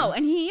fuck him. No,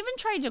 and he even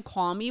tried to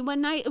call me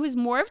one night. It was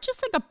more of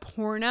just like a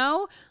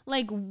porno,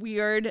 like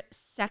weird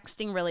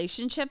sexting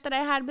relationship that I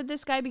had with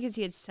this guy because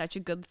he had such a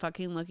good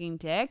fucking looking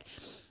dick.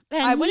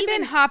 And I would have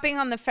been hopping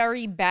on the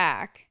ferry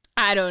back.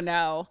 I don't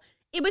know.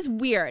 It was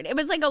weird. It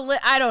was like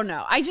I don't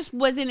know. I just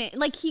wasn't,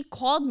 like he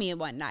called me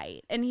one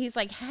night and he's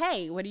like,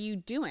 hey, what are you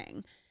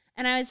doing?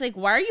 And I was like,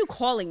 why are you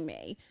calling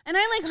me? And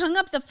I like hung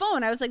up the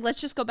phone. I was like,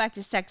 let's just go back to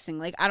sexting.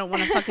 Like, I don't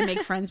want to fucking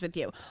make friends with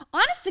you.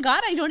 Honest to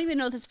God, I don't even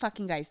know this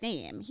fucking guy's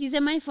name. He's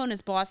in my phone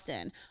as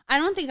Boston. I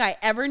don't think I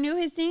ever knew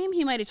his name.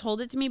 He might have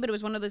told it to me, but it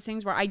was one of those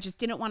things where I just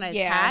didn't want to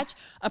attach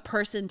a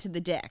person to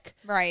the dick.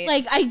 Right.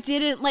 Like, I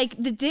didn't,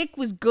 like, the dick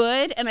was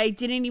good, and I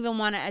didn't even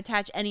want to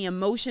attach any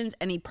emotions,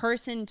 any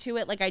person to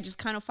it. Like, I just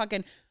kind of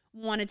fucking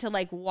wanted to,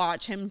 like,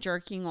 watch him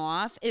jerking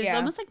off. It was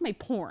almost like my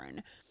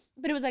porn,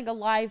 but it was like a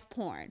live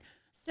porn.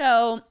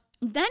 So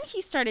then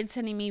he started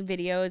sending me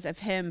videos of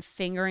him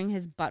fingering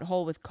his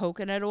butthole with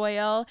coconut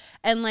oil.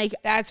 And like,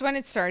 that's when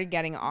it started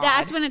getting odd.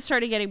 That's when it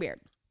started getting weird.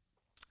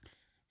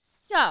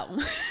 So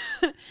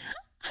I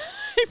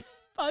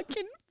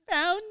fucking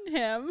found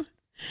him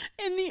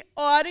in the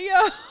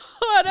auto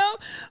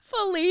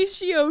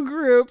fellatio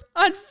group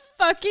on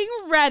fucking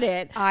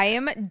Reddit. I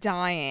am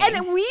dying.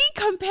 And we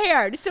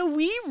compared. So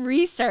we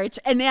researched,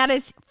 and that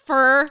is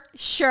for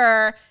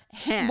sure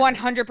him.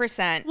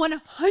 100%.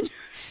 100.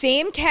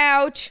 Same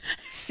couch,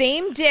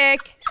 same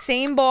dick,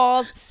 same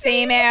balls,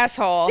 same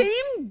asshole.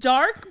 Same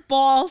dark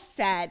ball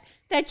set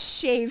that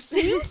shaved,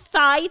 same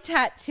thigh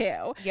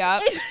tattoo.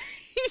 Yep.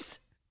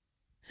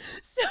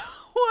 So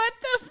what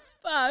the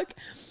fuck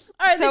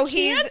are the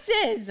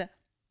chances?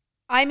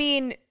 I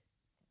mean,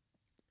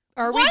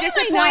 are Why we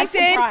disappointed? Am I not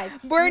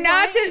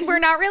surprised? We're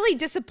not really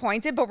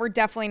disappointed, but we're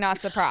definitely not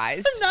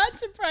surprised. I'm not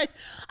surprised.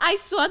 I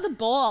saw the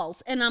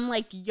balls and I'm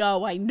like,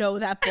 yo, I know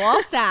that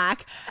ball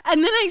sack.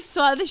 And then I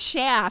saw the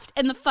shaft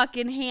and the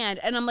fucking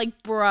hand and I'm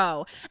like,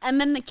 bro. And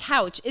then the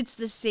couch, it's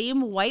the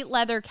same white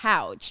leather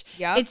couch.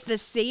 Yep. It's the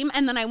same.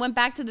 And then I went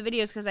back to the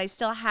videos because I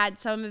still had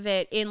some of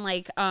it in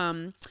like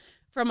from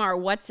our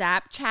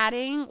WhatsApp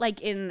chatting.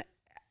 Like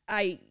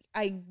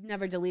I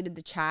never deleted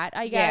the chat,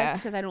 I guess,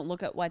 because I don't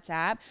look at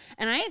WhatsApp.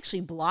 And I actually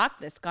blocked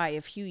this guy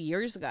a few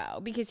years ago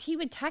because he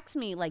would text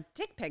me like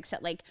dick pics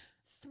at like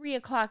 3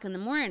 o'clock in the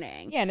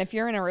morning. Yeah, and if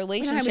you're in a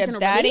relationship,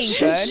 ain't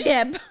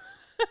good.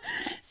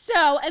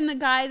 So, and the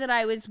guy that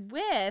I was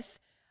with,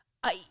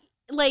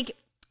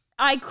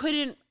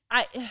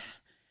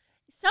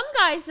 some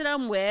guys that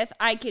I'm with,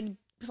 I could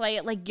play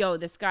it like, yo,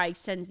 this guy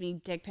sends me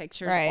dick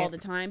pictures all the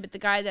time. But the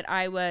guy that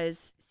I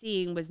was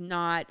seeing was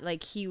not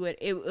like,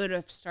 it would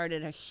have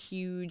started a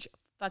huge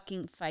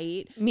fucking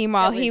fight.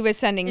 Meanwhile, he was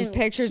sending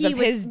pictures of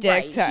his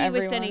dick to everyone. He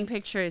was sending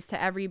pictures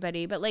to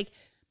everybody. But like,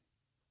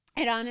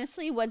 it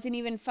honestly wasn't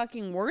even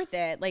fucking worth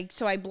it. Like,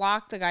 so I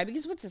blocked the guy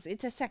because what's this?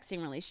 It's a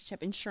sexting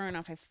relationship. And sure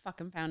enough, I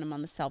fucking found him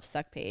on the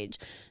self-suck page.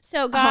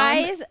 So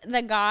guys,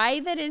 the guy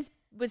that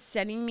was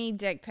sending me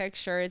dick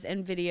pictures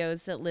and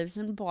videos that lives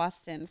in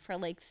Boston for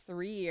like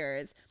 3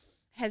 years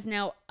has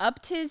now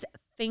upped his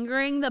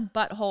fingering the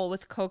butthole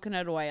with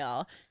coconut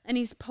oil, and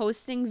he's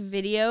posting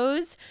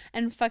videos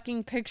and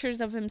fucking pictures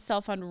of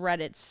himself on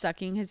Reddit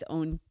sucking his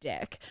own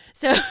dick.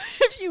 So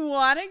if you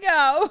want to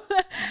go,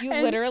 You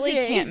and literally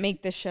see- can't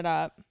make this shit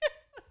up.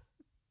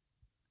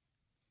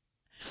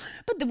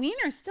 But the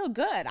wiener's still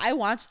good. I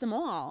watched them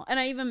all, and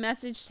I even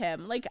messaged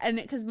him like, and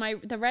because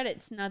the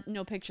Reddit's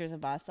no pictures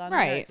of us on there.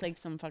 Right. It's like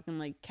some fucking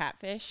like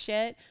catfish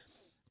shit,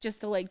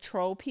 just to like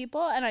troll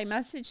people. And I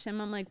messaged him.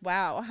 I'm like,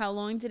 wow, how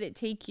long did it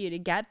take you to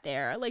get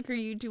there? Like, are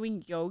you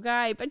doing yoga?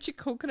 I bet you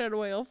coconut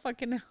oil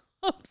fucking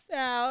helps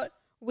out.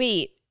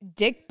 Wait,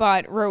 Dick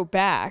Butt wrote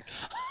back.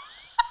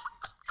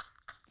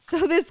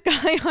 So this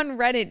guy on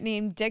Reddit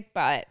named Dick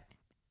Butt,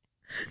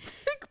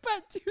 Think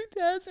about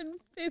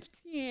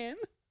 2015.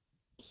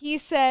 he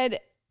said,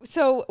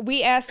 so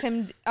we asked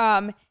him,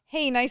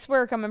 hey, nice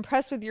work. I'm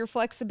impressed with your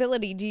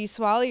flexibility. Do you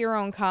swallow your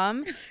own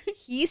cum?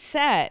 He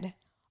said,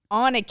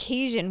 on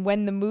occasion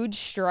when the mood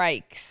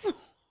strikes.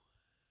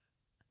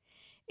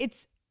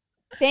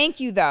 Thank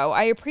you, though.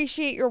 I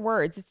appreciate your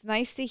words. It's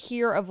nice to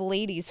hear of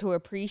ladies who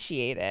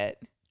appreciate it.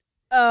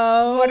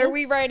 Oh, What are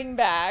we writing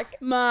back?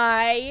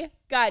 my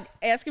God,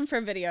 ask him for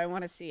a video. I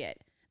want to see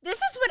it. This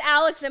is what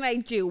Alex and I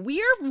do.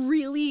 We are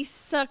really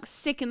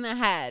sick in the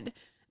head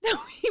that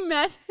we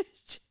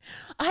message.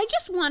 I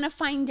just want to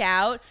find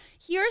out.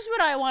 Here's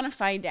what I want to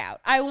find out.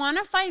 I want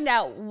to find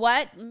out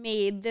what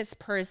made this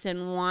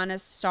person want to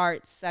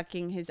start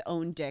sucking his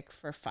own dick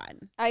for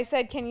fun. I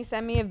said, can you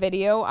send me a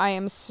video? I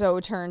am so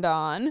turned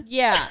on.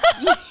 Yeah.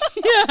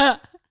 Yeah.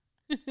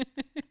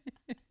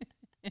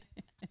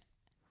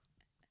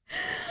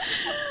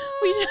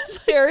 We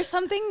just There's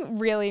something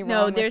really wrong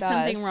No, with there's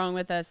something us. wrong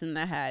with us in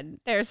the head.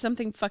 There's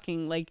something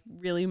fucking like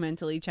really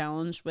mentally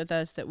challenged with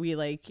us that we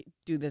like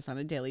do this on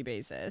a daily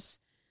basis.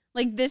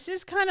 Like this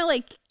is kind of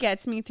like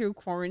gets me through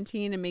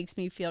quarantine and makes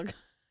me feel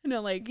kind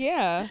of like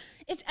Yeah.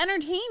 it's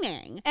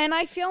entertaining. And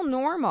I feel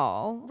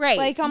normal. Right.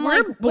 Like, I'm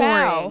We're like,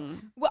 wow.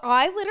 boring. Well,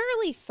 I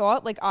literally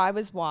thought like I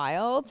was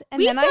wild. And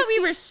We then thought we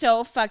were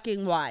so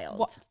fucking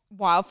wild.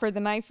 wild for the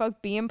night,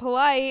 fuck being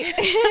polite.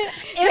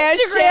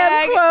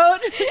 Instagram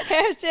quote.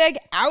 Hashtag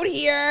out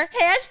here.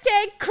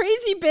 Hashtag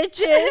crazy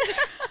bitches.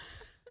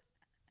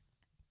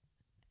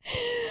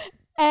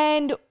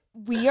 And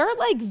we are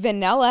like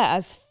vanilla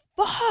as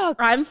fuck.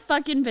 I'm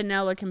fucking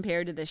vanilla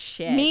compared to this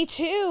shit. Me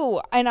too.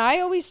 And I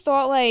always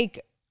thought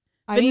like,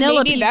 Vanilla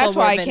maybe people that's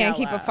why I were can't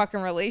keep a vanilla.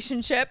 fucking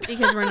relationship.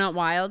 Because we're not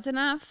wild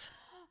enough.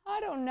 I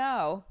don't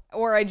know.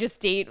 Or I just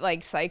date like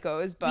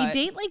psychos, but We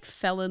date like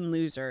felon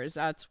losers.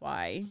 That's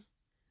why.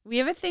 We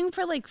have a thing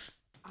for like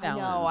felons.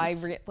 I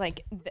know.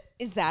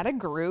 Is that a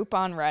group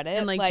on Reddit?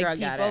 And, like, drug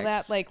people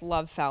addicts. that like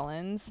love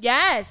felons.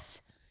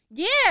 Yes.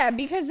 Yeah,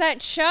 because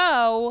that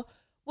show,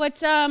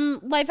 what's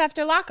Life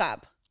After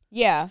Lockup?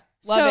 Yeah.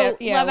 Love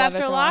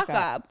After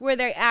Lockup, where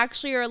they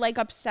actually are like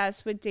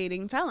obsessed with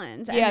dating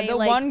felons. And Yeah, they, the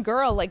like, one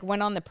girl like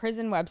went on the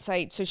prison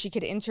website so she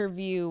could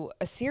interview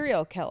a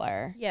serial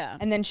killer. Yeah.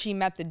 And then she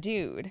met the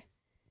dude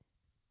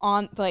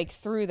on like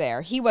through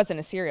there. He wasn't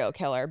a serial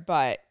killer,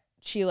 but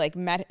she like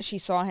she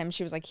saw him.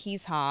 She was like,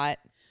 he's hot.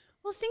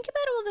 Well, think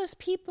about all those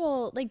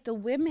people, like the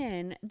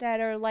women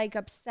that are like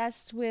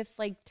obsessed with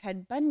like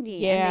Ted Bundy.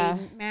 Yeah. And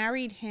they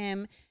married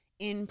him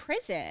in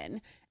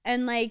prison.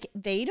 And like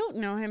they don't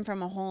know him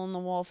from a hole in the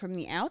wall from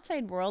the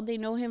outside world. They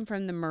know him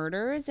from the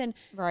murders and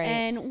Right.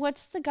 And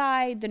what's the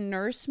guy, the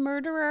nurse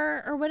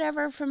murderer or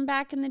whatever from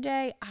back in the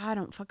day? I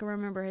don't fucking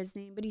remember his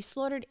name, but he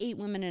slaughtered 8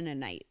 women in a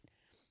night.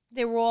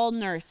 They were all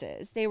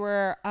nurses. They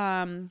were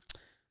I'm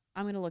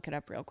gonna look it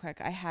up real quick.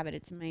 I have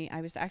it.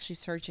 I was actually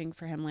searching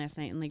for him last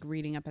night and like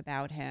reading up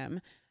about him.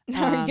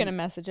 Are you gonna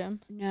message him?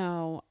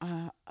 No,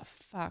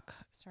 fuck.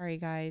 Sorry,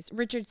 guys.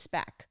 Richard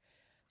Speck.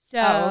 So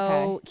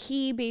Oh,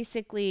 he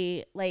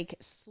basically like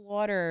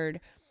slaughtered,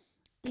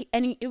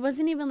 it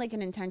wasn't even like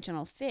an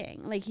intentional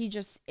thing. Like he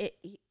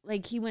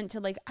went to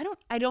like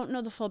I don't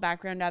know the full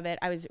background of it.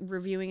 I was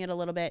reviewing it a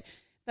little bit,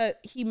 but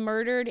he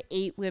murdered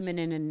 8 women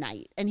in a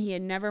night, and he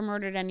had never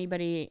murdered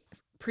anybody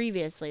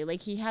previously.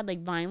 Like he had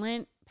like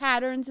violent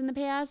patterns in the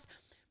past,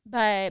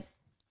 but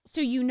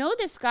so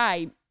this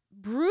guy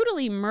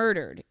brutally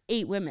murdered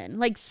 8 women,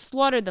 like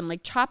slaughtered them,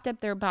 like chopped up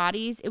their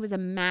bodies. It was a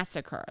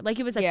massacre. Like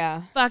it was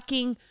a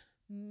fucking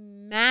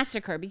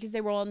massacre because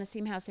they were all in the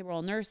same house. They were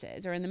all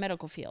nurses or in the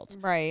medical field.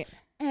 Right.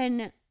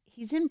 And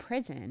he's in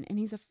prison and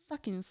he's a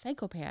fucking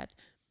psychopath.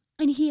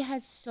 And he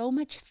has so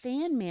much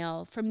fan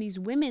mail from these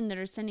women that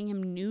are sending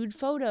him nude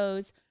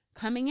photos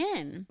coming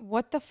in.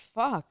 What the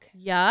fuck?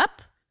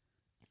 Yup.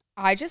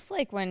 I just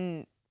like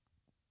when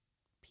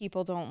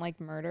people don't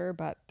like murder,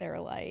 but they're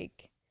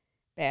like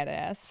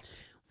badass.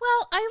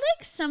 Well, I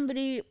like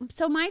somebody.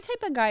 So my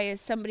type of guy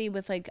is somebody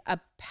with like a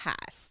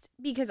past,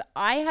 because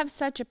I have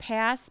such a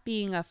past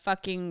being a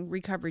fucking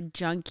recovered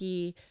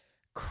junkie,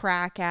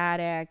 crack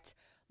addict.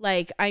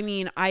 Like, I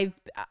mean, I've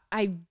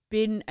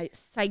been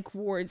psych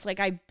wards. Like,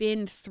 I've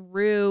been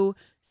through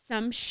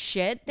some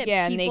shit that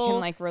and people, they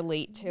can like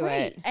relate to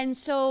it. And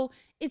so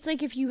it's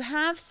like, if you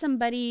have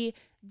somebody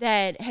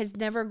that has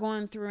never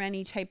gone through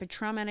any type of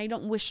trauma, and I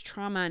don't wish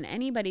trauma on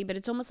anybody, but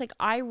it's almost like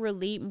I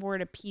relate more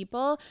to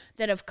people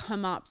that have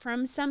come up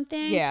from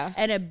something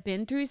and have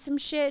been through some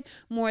shit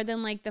more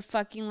than like the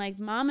fucking like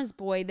mama's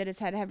boy that has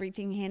had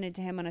everything handed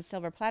to him on a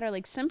silver platter.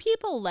 Like, some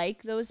people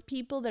like those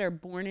people that are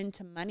born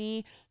into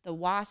money, the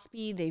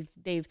waspy,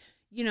 they've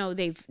you know,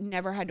 they've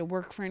never had to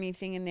work for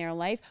anything in their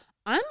life.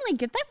 I'm like,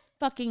 get that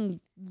fucking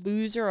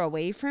loser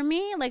away from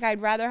me. Like,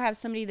 I'd rather have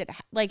somebody that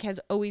like has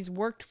always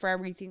worked for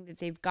everything that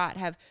they've got,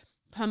 have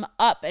come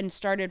up and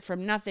started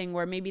from nothing,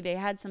 where maybe they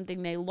had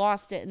something, they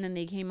lost it, and then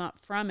they came up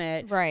from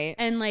it. Right.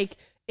 And like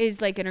is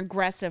like an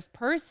aggressive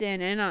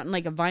person, and not in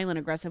like a violent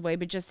aggressive way,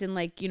 but just in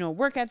like, you know,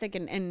 work ethic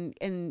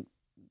and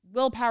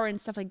willpower and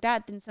stuff like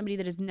that, than somebody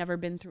that has never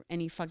been through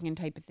any fucking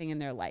type of thing in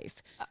their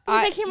life.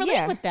 Because I can't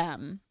relate with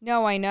them.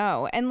 No, I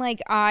know. And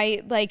like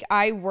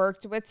I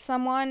worked with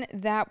someone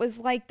that was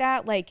like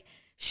that. Like,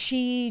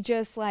 she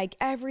just like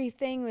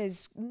everything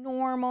was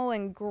normal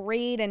and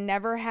great, and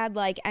never had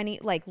like any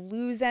like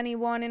lose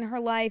anyone in her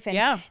life,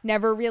 and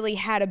never really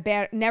had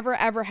never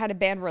ever had a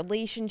bad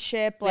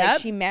relationship. Like,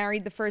 she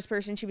married the first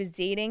person she was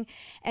dating,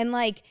 and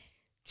like,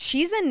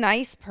 she's a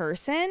nice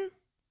person,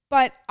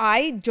 but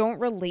I don't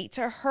relate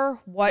to her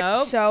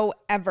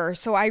whatsoever.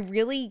 So I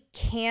really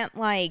can't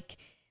like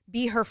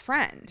be her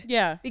friend.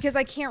 Yeah. Because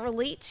I can't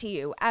relate to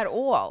you at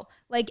all.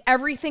 Like,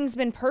 everything's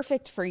been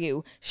perfect for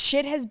you.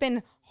 Shit has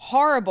been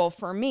horrible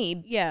for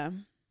me. Yeah.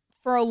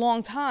 For a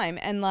long time.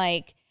 And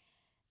like,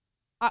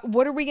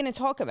 what are we going to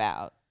talk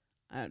about?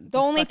 The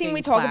only thing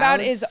we talk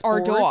about is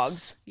sports. Our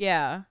dogs.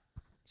 Yeah.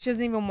 She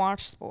doesn't even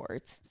watch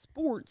sports.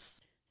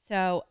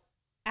 So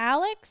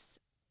Alex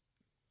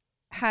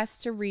has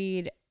to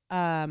read,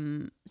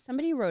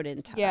 somebody wrote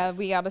into us. Yeah,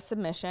 we got a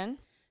submission.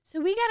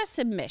 So we got a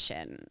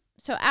submission.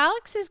 So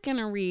Alex is going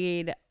to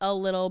read a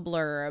little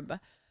blurb.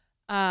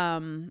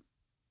 I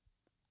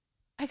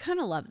kind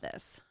of love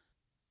this.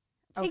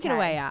 Take it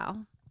away,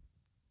 Al.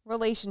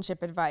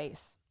 Relationship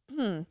advice.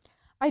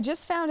 I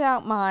just found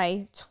out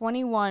my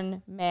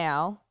 21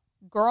 male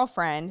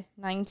girlfriend,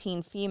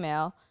 19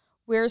 female,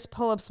 wears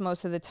pull-ups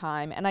most of the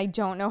time, and I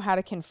don't know how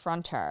to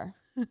confront her.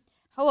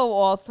 Hello,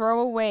 all. Throw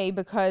away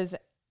because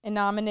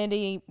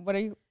anonymity.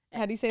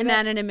 How do you say that?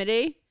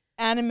 Anonymity.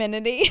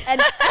 Anonymity.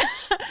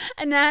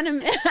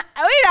 Anonymity.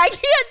 Wait, I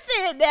can't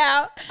say it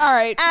now. All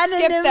right,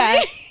 skip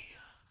that.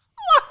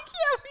 Why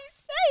can't we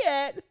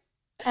say it?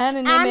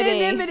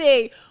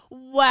 Anonymity.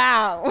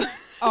 Wow.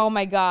 Oh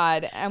my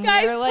God. And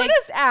guys, we're like, put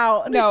us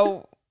out.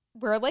 No,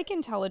 we're like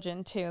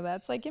intelligent too.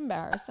 That's like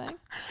embarrassing. And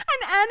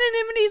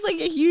anonymity is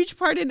like a huge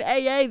part in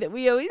AA that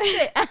we always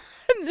say.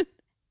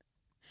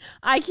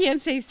 I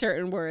can't say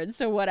certain words,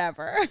 so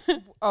whatever.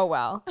 Oh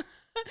well.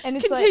 And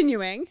it's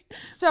continuing.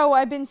 So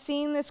I've been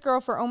seeing this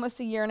girl for almost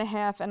a year and a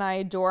half, and I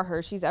adore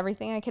her. She's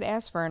everything I could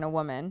ask for in a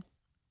woman.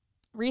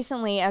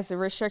 Recently, as the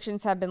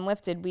restrictions have been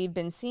lifted, we've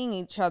been seeing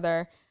each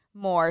other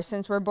more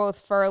since we're both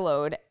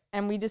furloughed,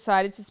 and we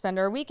decided to spend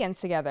our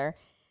weekends together.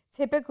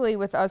 Typically,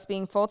 with us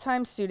being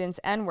full-time students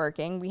and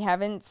working, we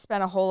haven't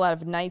spent a whole lot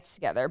of nights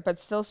together, but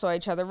still saw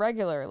each other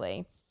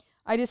regularly.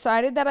 I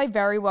decided that I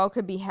very well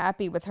could be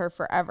happy with her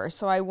forever,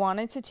 so I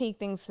wanted to take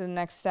things to the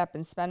next step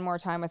and spend more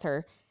time with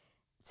her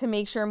to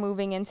make sure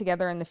moving in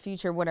together in the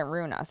future wouldn't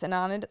ruin us.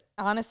 And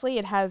honestly,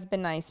 it has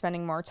been nice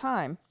spending more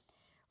time.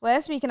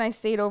 Last weekend, I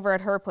stayed over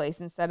at her place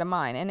instead of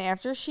mine, and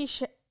after she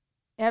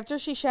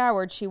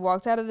showered, she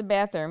walked out of the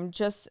bathroom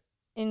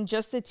in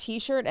just a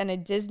t-shirt and a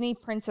Disney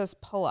princess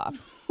pull-up.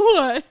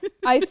 What?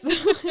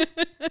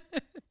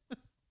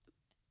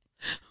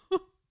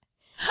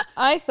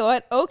 I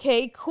thought,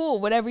 okay, cool,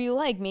 whatever you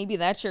like. Maybe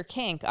that's your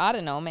kink. I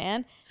don't know,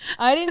 man.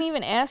 I didn't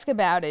even ask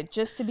about it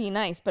just to be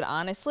nice, but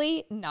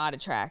honestly, not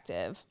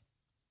attractive.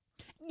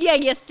 Yeah,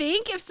 you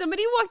think? If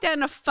somebody walked out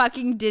in a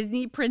fucking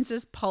Disney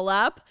princess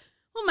pull-up,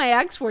 well, my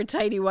ex wore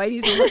tighty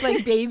whities and looked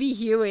like baby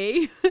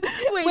Huey.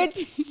 Wait,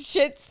 with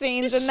shit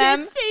stains in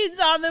them. Shit stains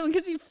on them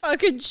because he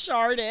fucking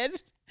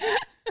sharted.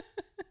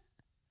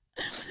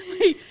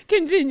 Wait,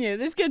 continue.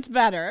 This gets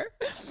better.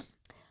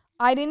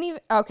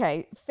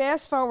 Okay,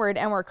 fast forward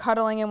and we're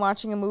cuddling and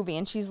watching a movie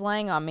and she's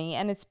laying on me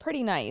and it's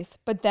pretty nice.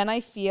 But then I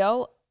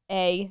feel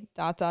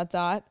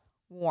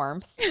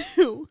warmth.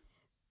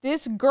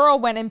 This girl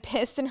went and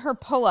pissed in her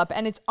pull-up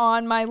and it's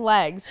on my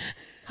legs.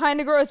 Kind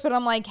of gross, but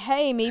I'm like,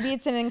 hey, maybe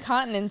it's an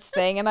incontinence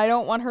thing and I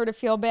don't want her to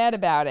feel bad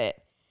about it.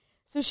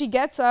 So she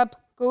gets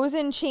up, goes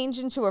in, changed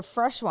into a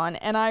fresh one,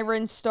 and I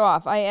rinsed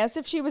off. I asked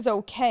if she was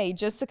okay,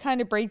 just to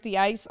kind of break the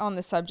ice on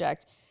the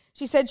subject.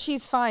 She said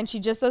she's fine.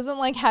 She just doesn't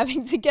like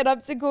having to get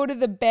up to go to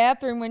the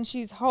bathroom when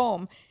she's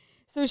home.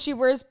 So she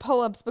wears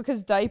pull-ups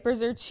because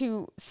diapers are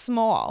too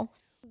small.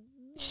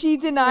 She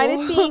denied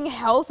it being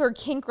health or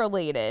kink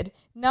related.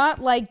 Not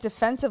like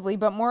defensively,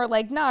 but more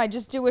like, nah, I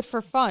just do it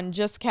for fun,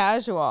 just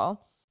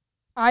casual.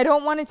 I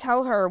don't want to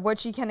tell her what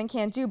she can and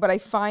can't do, but I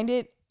find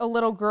it a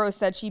little gross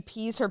that she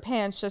pees her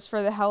pants just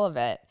for the hell of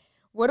it.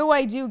 What do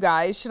I do,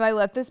 guys? Should I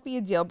let this be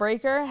a deal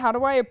breaker? How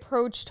do I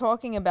approach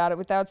talking about it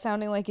without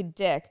sounding like a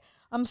dick?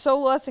 I'm so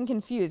lost and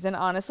confused, and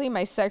honestly,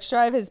 my sex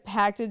drive has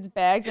packed its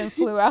bags and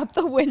flew out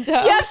the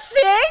window. You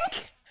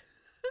think?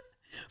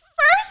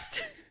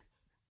 First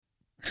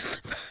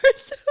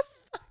the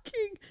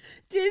fucking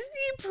Disney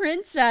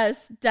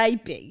princess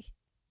diaper.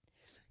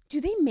 Do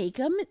they make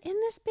them in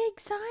this big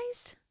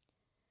size?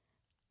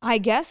 I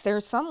guess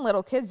there's some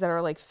little kids that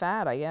are like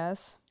fat, I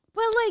guess.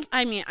 Well, like,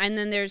 I mean, and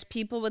then there's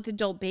people with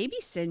adult baby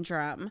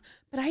syndrome,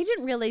 but I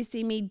didn't realize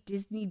they made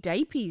Disney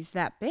diapers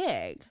that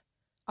big.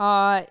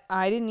 I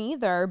didn't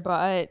either,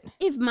 but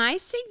If my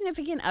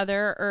significant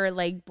other or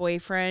like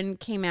boyfriend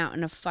came out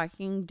in a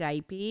fucking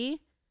diaper,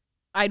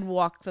 I'd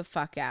walk the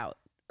fuck out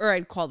or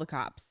I'd call the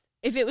cops.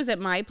 If it was at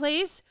my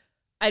place,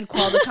 I'd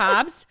call the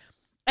cops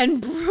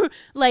and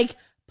like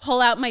pull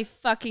out my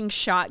fucking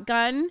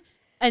shotgun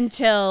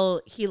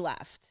until he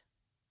left.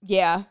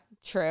 yeah,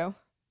 true.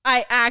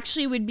 I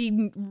actually would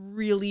be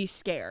really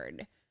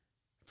scared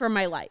for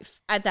my life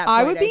at that point.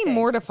 I would be think.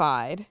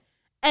 mortified.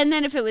 And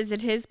then if it was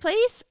at his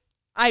place,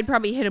 I'd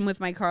probably hit him with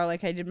my car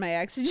like I did my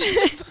ex and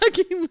just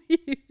fucking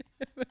leave.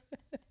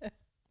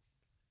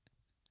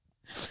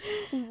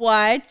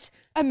 What?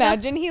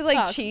 Imagine he like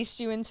fuck? chased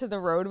you into the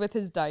road with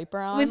his diaper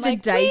on. With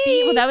like, the diaper?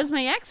 "Wee!" Well, that was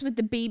my ex with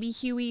the baby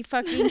Huey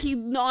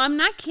fucking. No, I'm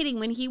not kidding.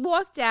 When he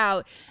walked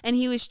out and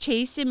he was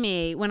chasing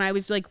me when I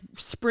was like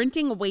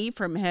sprinting away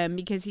from him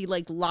because he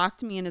like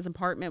locked me in his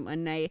apartment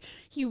one night,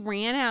 he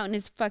ran out in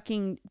his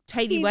fucking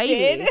tighty He whities.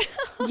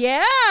 did?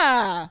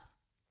 Yeah.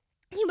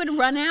 He would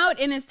run out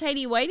in his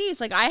tighty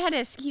whities. Like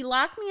he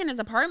locked me in his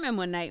apartment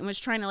one night and was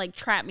trying to like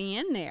trap me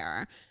in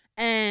there.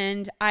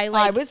 And I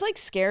was like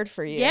scared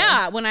for you.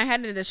 yeah, when I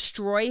had to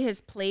destroy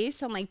his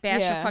place and like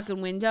bash Yeah. a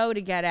fucking window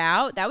to get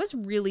out, that was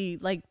really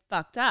like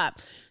fucked up.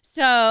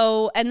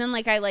 So, and then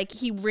like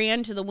he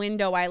ran to the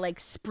window. I like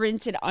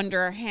sprinted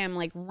under him,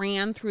 like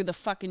ran through the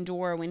fucking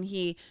door when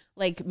he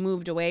like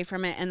moved away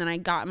from it. And then I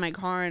got in my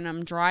car and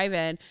I'm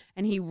driving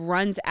and he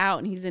runs out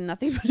and he's in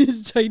nothing but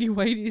his tighty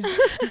whities.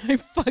 And I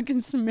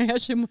fucking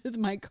smash him with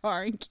my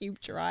car and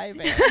keep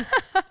driving.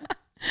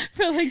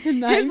 For like the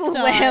ninth His time.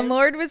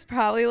 landlord was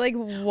probably like,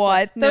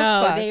 what the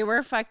No, fuck? they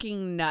were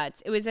fucking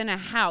nuts. It was in a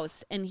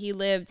house and he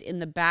lived in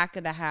the back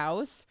of the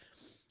house.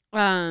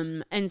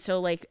 And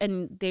so like,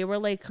 and they were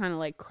like kind of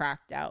like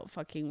cracked out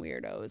fucking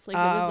weirdos. Like it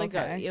was like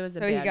okay. it was a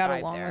So he bad got vibe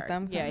along there. with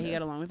them, Yeah, kind he of.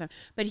 got along with them.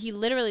 But he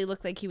literally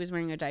looked like he was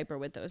wearing a diaper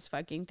with those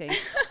fucking things.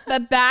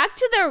 But back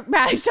to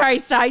the sorry,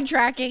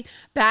 sidetracking.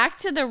 Back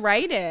to the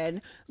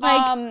write-in.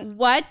 Like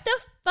what the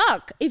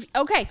fuck?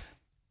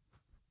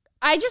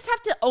 I just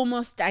have to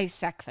almost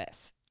dissect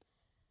this.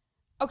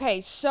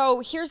 Okay, so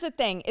here's the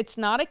thing. It's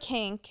not a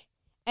kink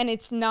and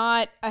it's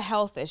not a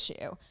health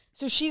issue.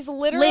 So she's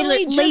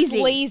literally just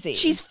lazy.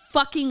 She's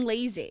fucking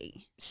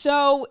lazy.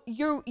 So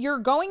you're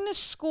going to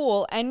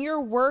school and you're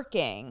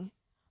working,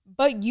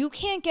 but you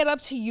can't get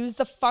up to use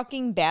the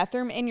fucking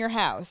bathroom in your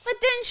house. But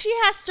then she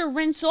has to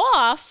rinse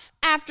off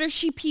after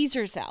she pees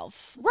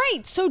herself.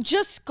 Right. So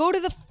just go to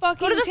the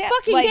fucking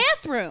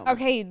Bathroom.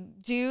 Okay,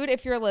 dude,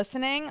 if you're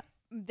listening,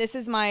 this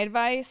is my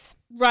advice.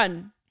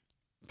 Run.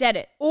 Dead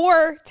it.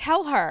 Or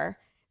tell her,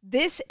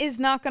 this is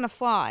not going to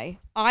fly.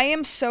 I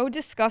am so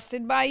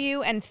disgusted by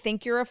you and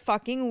think you're a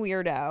fucking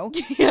weirdo.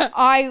 Yeah.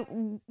 I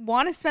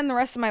want to spend the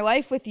rest of my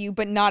life with you,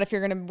 but not if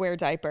you're going to wear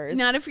diapers.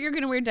 Not if you're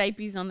going to wear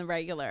diapers on the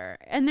regular.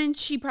 And then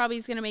she probably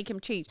is going to make him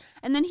change.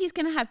 And then he's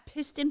going to have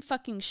piston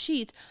fucking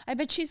sheets. I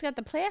bet she's got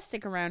the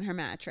plastic around her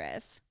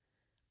mattress.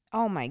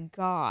 Oh my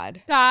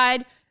God.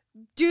 God,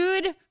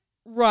 dude,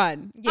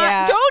 run.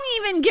 Yeah. Don't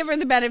even give her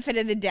the benefit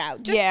of the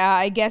doubt. Just Yeah,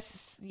 I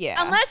guess,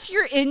 yeah. unless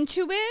you're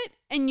into it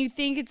and you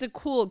think it's a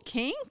cool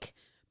kink.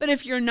 But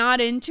if you're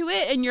not into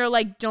it and you're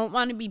like, don't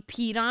want to be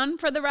peed on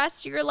for the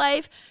rest of your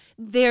life,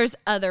 there's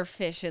other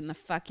fish in the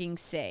fucking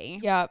sea.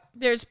 Yep.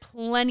 There's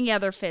plenty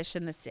other fish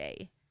in the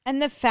sea. And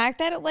the fact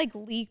that it like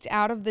leaked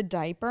out of the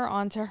diaper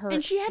onto her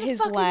And she had a his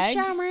fucking leg.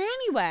 shower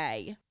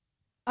anyway.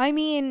 I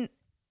mean,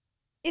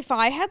 if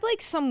I had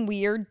like some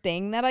weird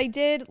thing that I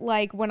did,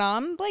 like when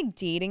I'm like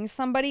dating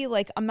somebody,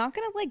 like I'm not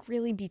gonna like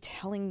really be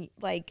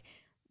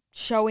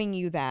showing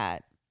you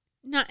that.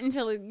 Not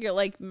until you're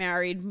like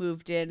married,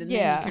 moved in, and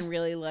Yeah. then you can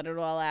really let it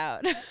all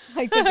out.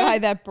 Like the guy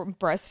that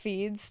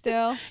breastfeeds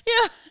still.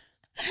 Yeah.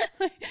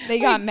 They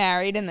got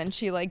married and then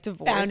she like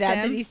divorced Found out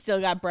him. that he still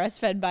got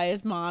breastfed by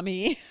his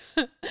mommy.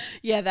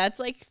 Yeah, that's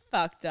like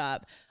fucked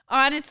up.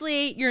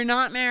 Honestly, you're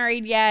not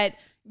married yet.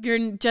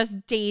 You're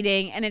just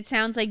dating, and it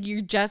sounds like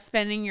you're just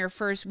spending your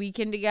first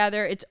weekend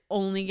together. It's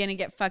only gonna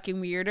get fucking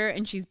weirder,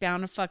 and she's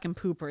bound to fucking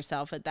poop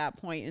herself at that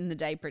point in the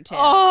diaper too.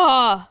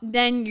 Oh,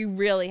 Then you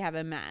really have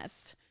a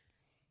mess.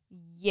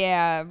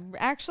 yeah.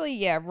 Actually,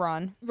 yeah,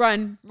 run.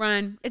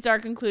 Run. It's our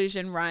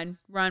conclusion. Run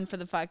for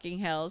the fucking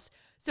hills.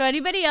 So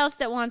anybody else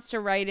that wants to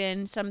write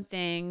in some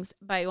things,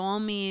 by all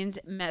means,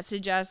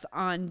 message us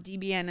on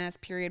DBNS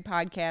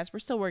podcast. We're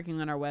still working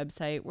on our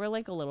website. We're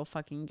like a little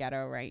fucking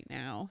ghetto right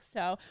now.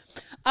 So,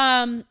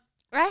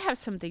 I have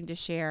something to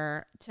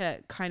share to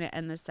kind of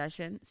end the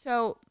session.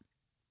 So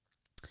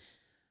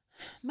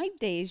my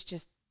days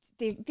just,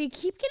 they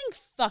keep getting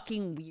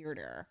fucking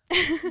weirder.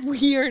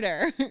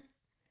 Weirder.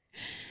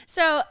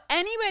 So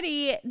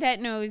anybody that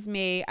knows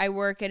me, I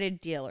work at a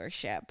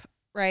dealership,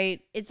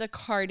 right? It's a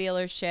car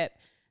dealership.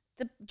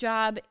 The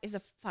job is a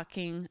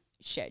fucking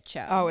shit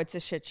show. Oh, it's a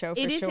shit show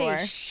for It is sure.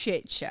 a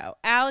shit show.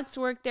 Alex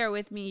worked there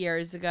with me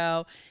years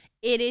ago.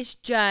 It is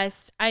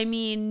just, I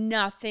mean,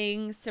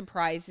 nothing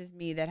surprises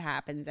me that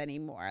happens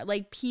anymore.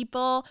 Like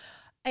people,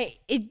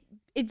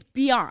 it's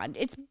beyond.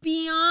 It's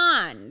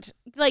beyond.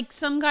 Like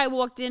some guy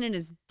walked in and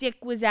his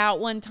dick was out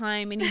one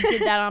time and he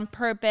did that on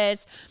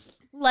purpose.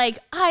 Like,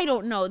 I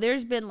don't know.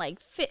 There's been like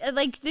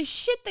the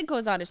shit that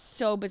goes on is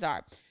so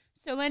bizarre.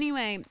 So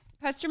anyway,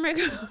 customer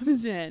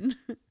comes in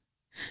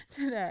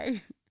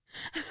today.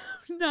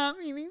 I'm not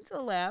meaning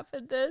to laugh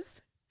at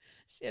this.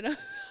 Shit, I'm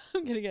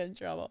going to get in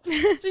trouble.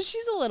 So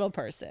she's a little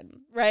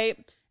person, right?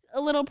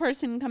 A little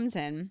person comes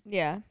in.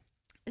 Yeah.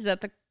 Is that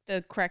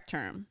the correct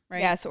term, right?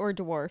 Yes, or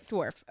dwarf.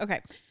 Dwarf.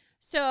 Okay.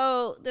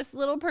 So this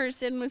little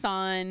person was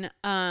on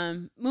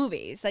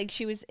movies. Like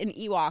she was an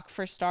Ewok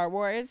for Star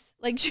Wars.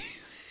 Like she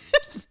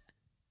was,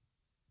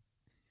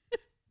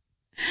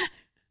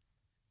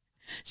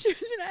 she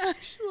was an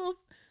actual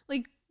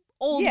like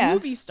old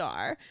movie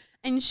star.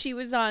 And she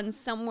was on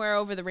Somewhere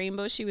Over the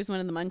Rainbow. She was one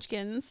of the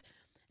Munchkins.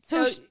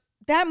 So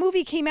that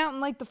movie came out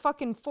in like the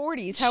fucking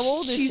 40s. How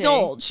old is she? She's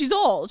old. She's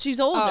old. She's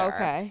older. Oh,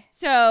 okay.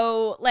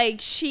 So like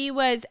she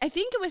was, I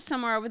think it was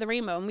Somewhere Over the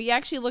Rainbow. And we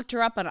actually looked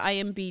her up on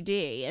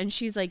IMDb. And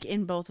she's like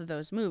in both of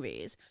those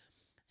movies.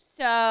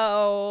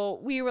 So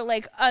we were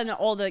like, and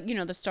all the,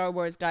 the Star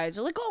Wars guys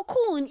are like, oh,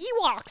 cool. And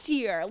Ewoks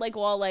here. Like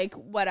all like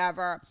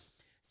whatever.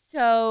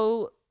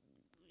 So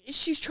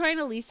she's trying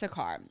to lease a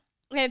car.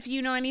 If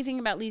you know anything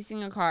about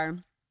leasing a car,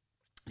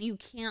 you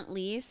can't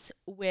lease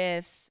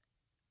with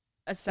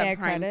a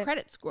subprime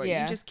credit score.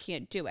 Yeah. You just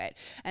can't do it.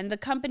 And the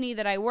company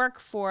that I work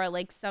for,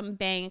 like some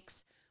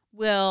banks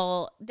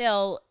they'll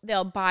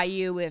buy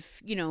you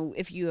if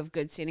you have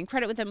good standing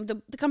credit with them.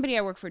 The company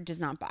I work for does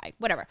not buy,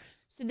 whatever.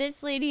 So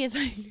this lady is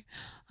like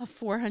a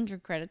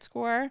 400 credit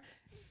score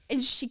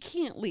and she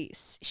can't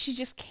lease. She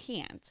just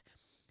can't.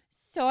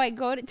 So I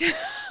go to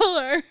tell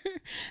her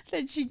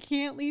that she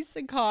can't lease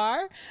a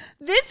car.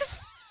 This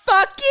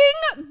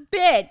fucking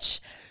bitch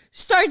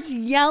starts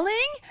yelling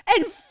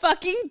and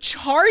fucking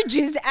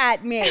charges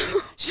at me.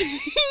 She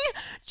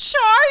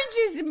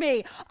charges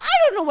me. I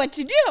don't know what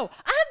to do. I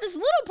have this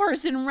little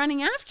person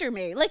running after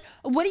me. Like,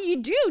 what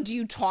do? Do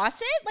you toss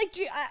it? Like,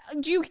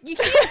 you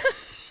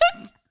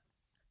can't.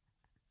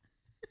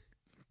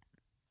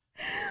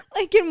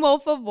 Like in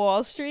Wolf of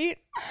Wall Street?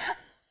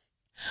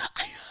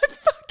 I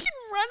fucking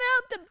run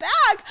out the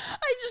back.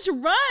 I just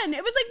run.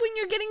 It was like when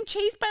you're getting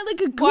chased by like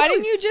a goose. Why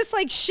didn't you just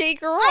like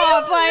shake her off?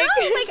 I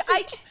don't know. Like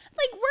I just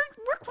like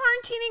we're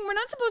quarantining. We're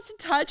not supposed to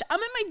touch. I'm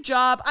at my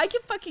job. I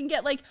could fucking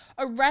get like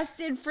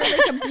arrested for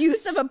like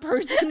abuse of a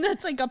person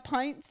that's like a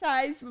pint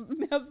size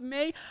of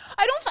me.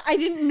 I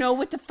didn't know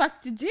what the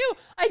fuck to do.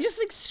 I just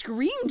like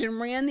screamed and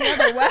ran the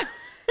other way.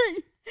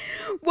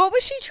 What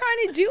was she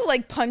trying to do?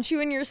 Like punch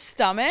you in your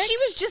stomach? She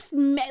was just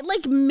mad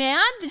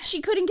that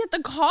she couldn't get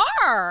the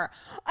car.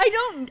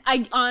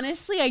 I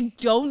honestly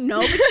don't know,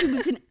 but she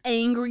was an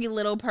angry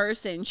little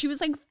person. She was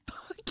like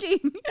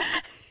fucking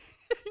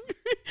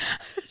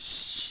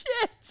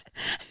shit.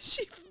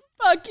 She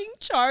fucking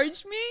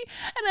charged me,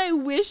 and I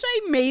wish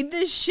I made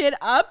this shit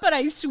up, but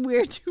I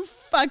swear to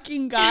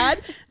fucking God,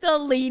 the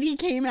lady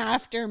came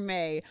after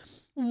me.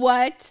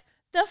 What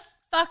the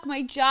fuck?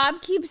 My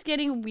job keeps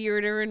getting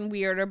weirder and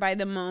weirder by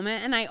the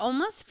moment, and I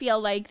almost feel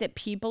like that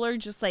people are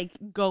just like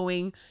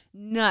going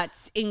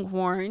nuts in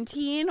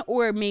quarantine,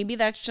 or maybe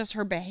that's just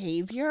her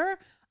behavior.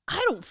 I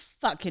don't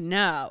fucking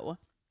know.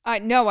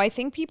 No, I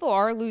think people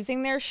are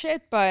losing their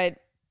shit, but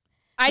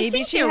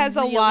maybe she has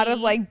a lot of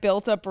like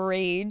built up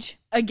rage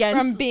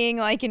from being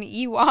like an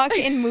Ewok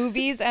in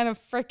movies and a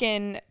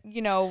freaking,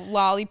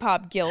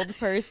 lollipop guild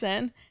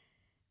person.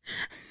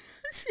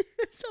 She's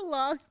a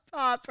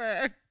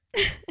lollipopper.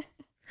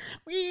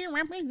 We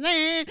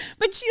represent,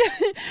 but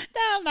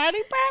the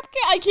lollipop.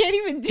 I can't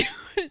even do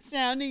it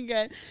sounding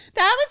good.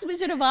 That was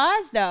Wizard of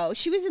Oz, though.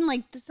 She was in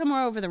like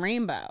Somewhere Over the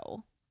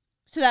Rainbow,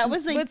 so that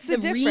was like What's the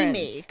difference?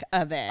 remake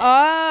of it.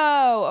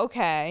 Oh,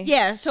 okay.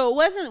 Yeah, so it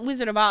wasn't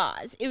Wizard of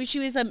Oz. It was she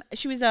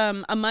was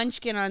a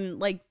Munchkin on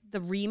like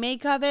the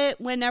remake of it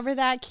whenever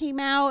that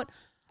came out.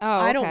 Oh,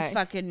 okay. I don't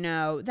fucking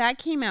know. That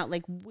came out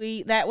like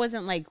that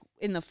wasn't like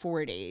in the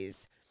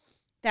 40s.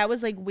 That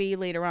was like way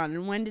later on.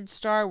 And when did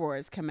Star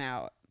Wars come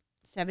out?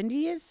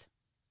 70s?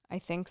 I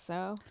think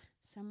so.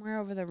 Somewhere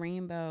Over the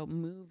Rainbow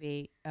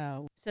movie.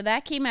 Oh. So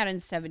that came out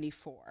in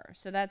 74.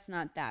 So that's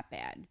not that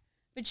bad.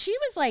 But she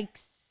was like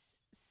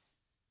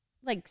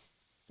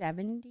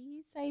 70s,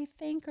 I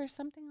think, or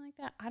something like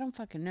that. I don't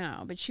fucking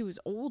know. But she was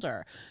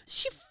older.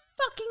 She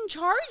fucking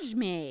charged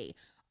me.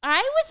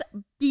 I was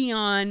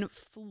beyond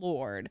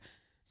floored.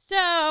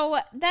 So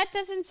that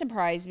doesn't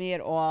surprise me at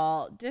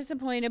all.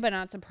 Disappointed but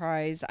not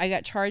surprised. I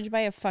got charged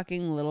by a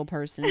fucking little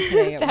person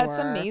today at That's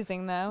work.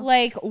 amazing, though.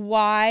 Like,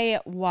 why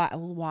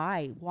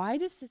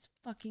does this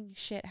fucking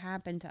shit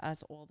happen to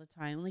us all the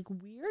time? Like,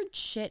 weird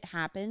shit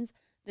happens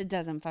that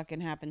doesn't fucking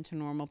happen to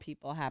normal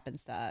people,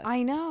 happens to us.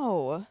 I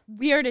know.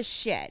 Weird as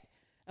shit.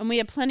 And we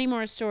have plenty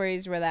more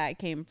stories where that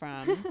came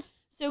from.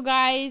 So,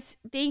 guys,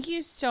 thank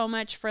you so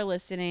much for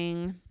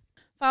listening.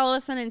 Follow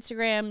us on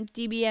Instagram,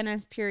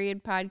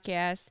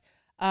 DBNS_podcast.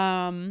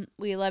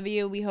 We love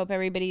you. We hope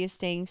everybody is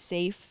staying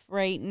safe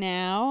right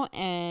now.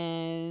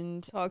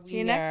 And Talk to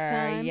you next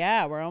time.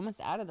 Yeah, we're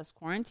almost out of this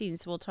quarantine,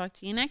 so we'll talk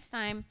to you next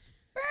time.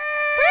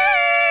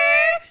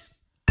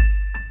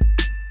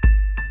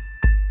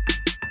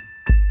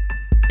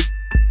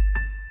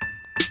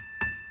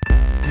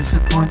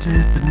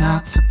 Disappointed but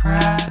not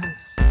surprised.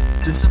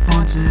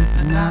 Disappointed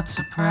but not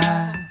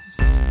surprised.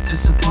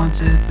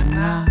 Disappointed but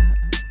not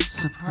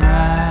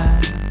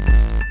surprised.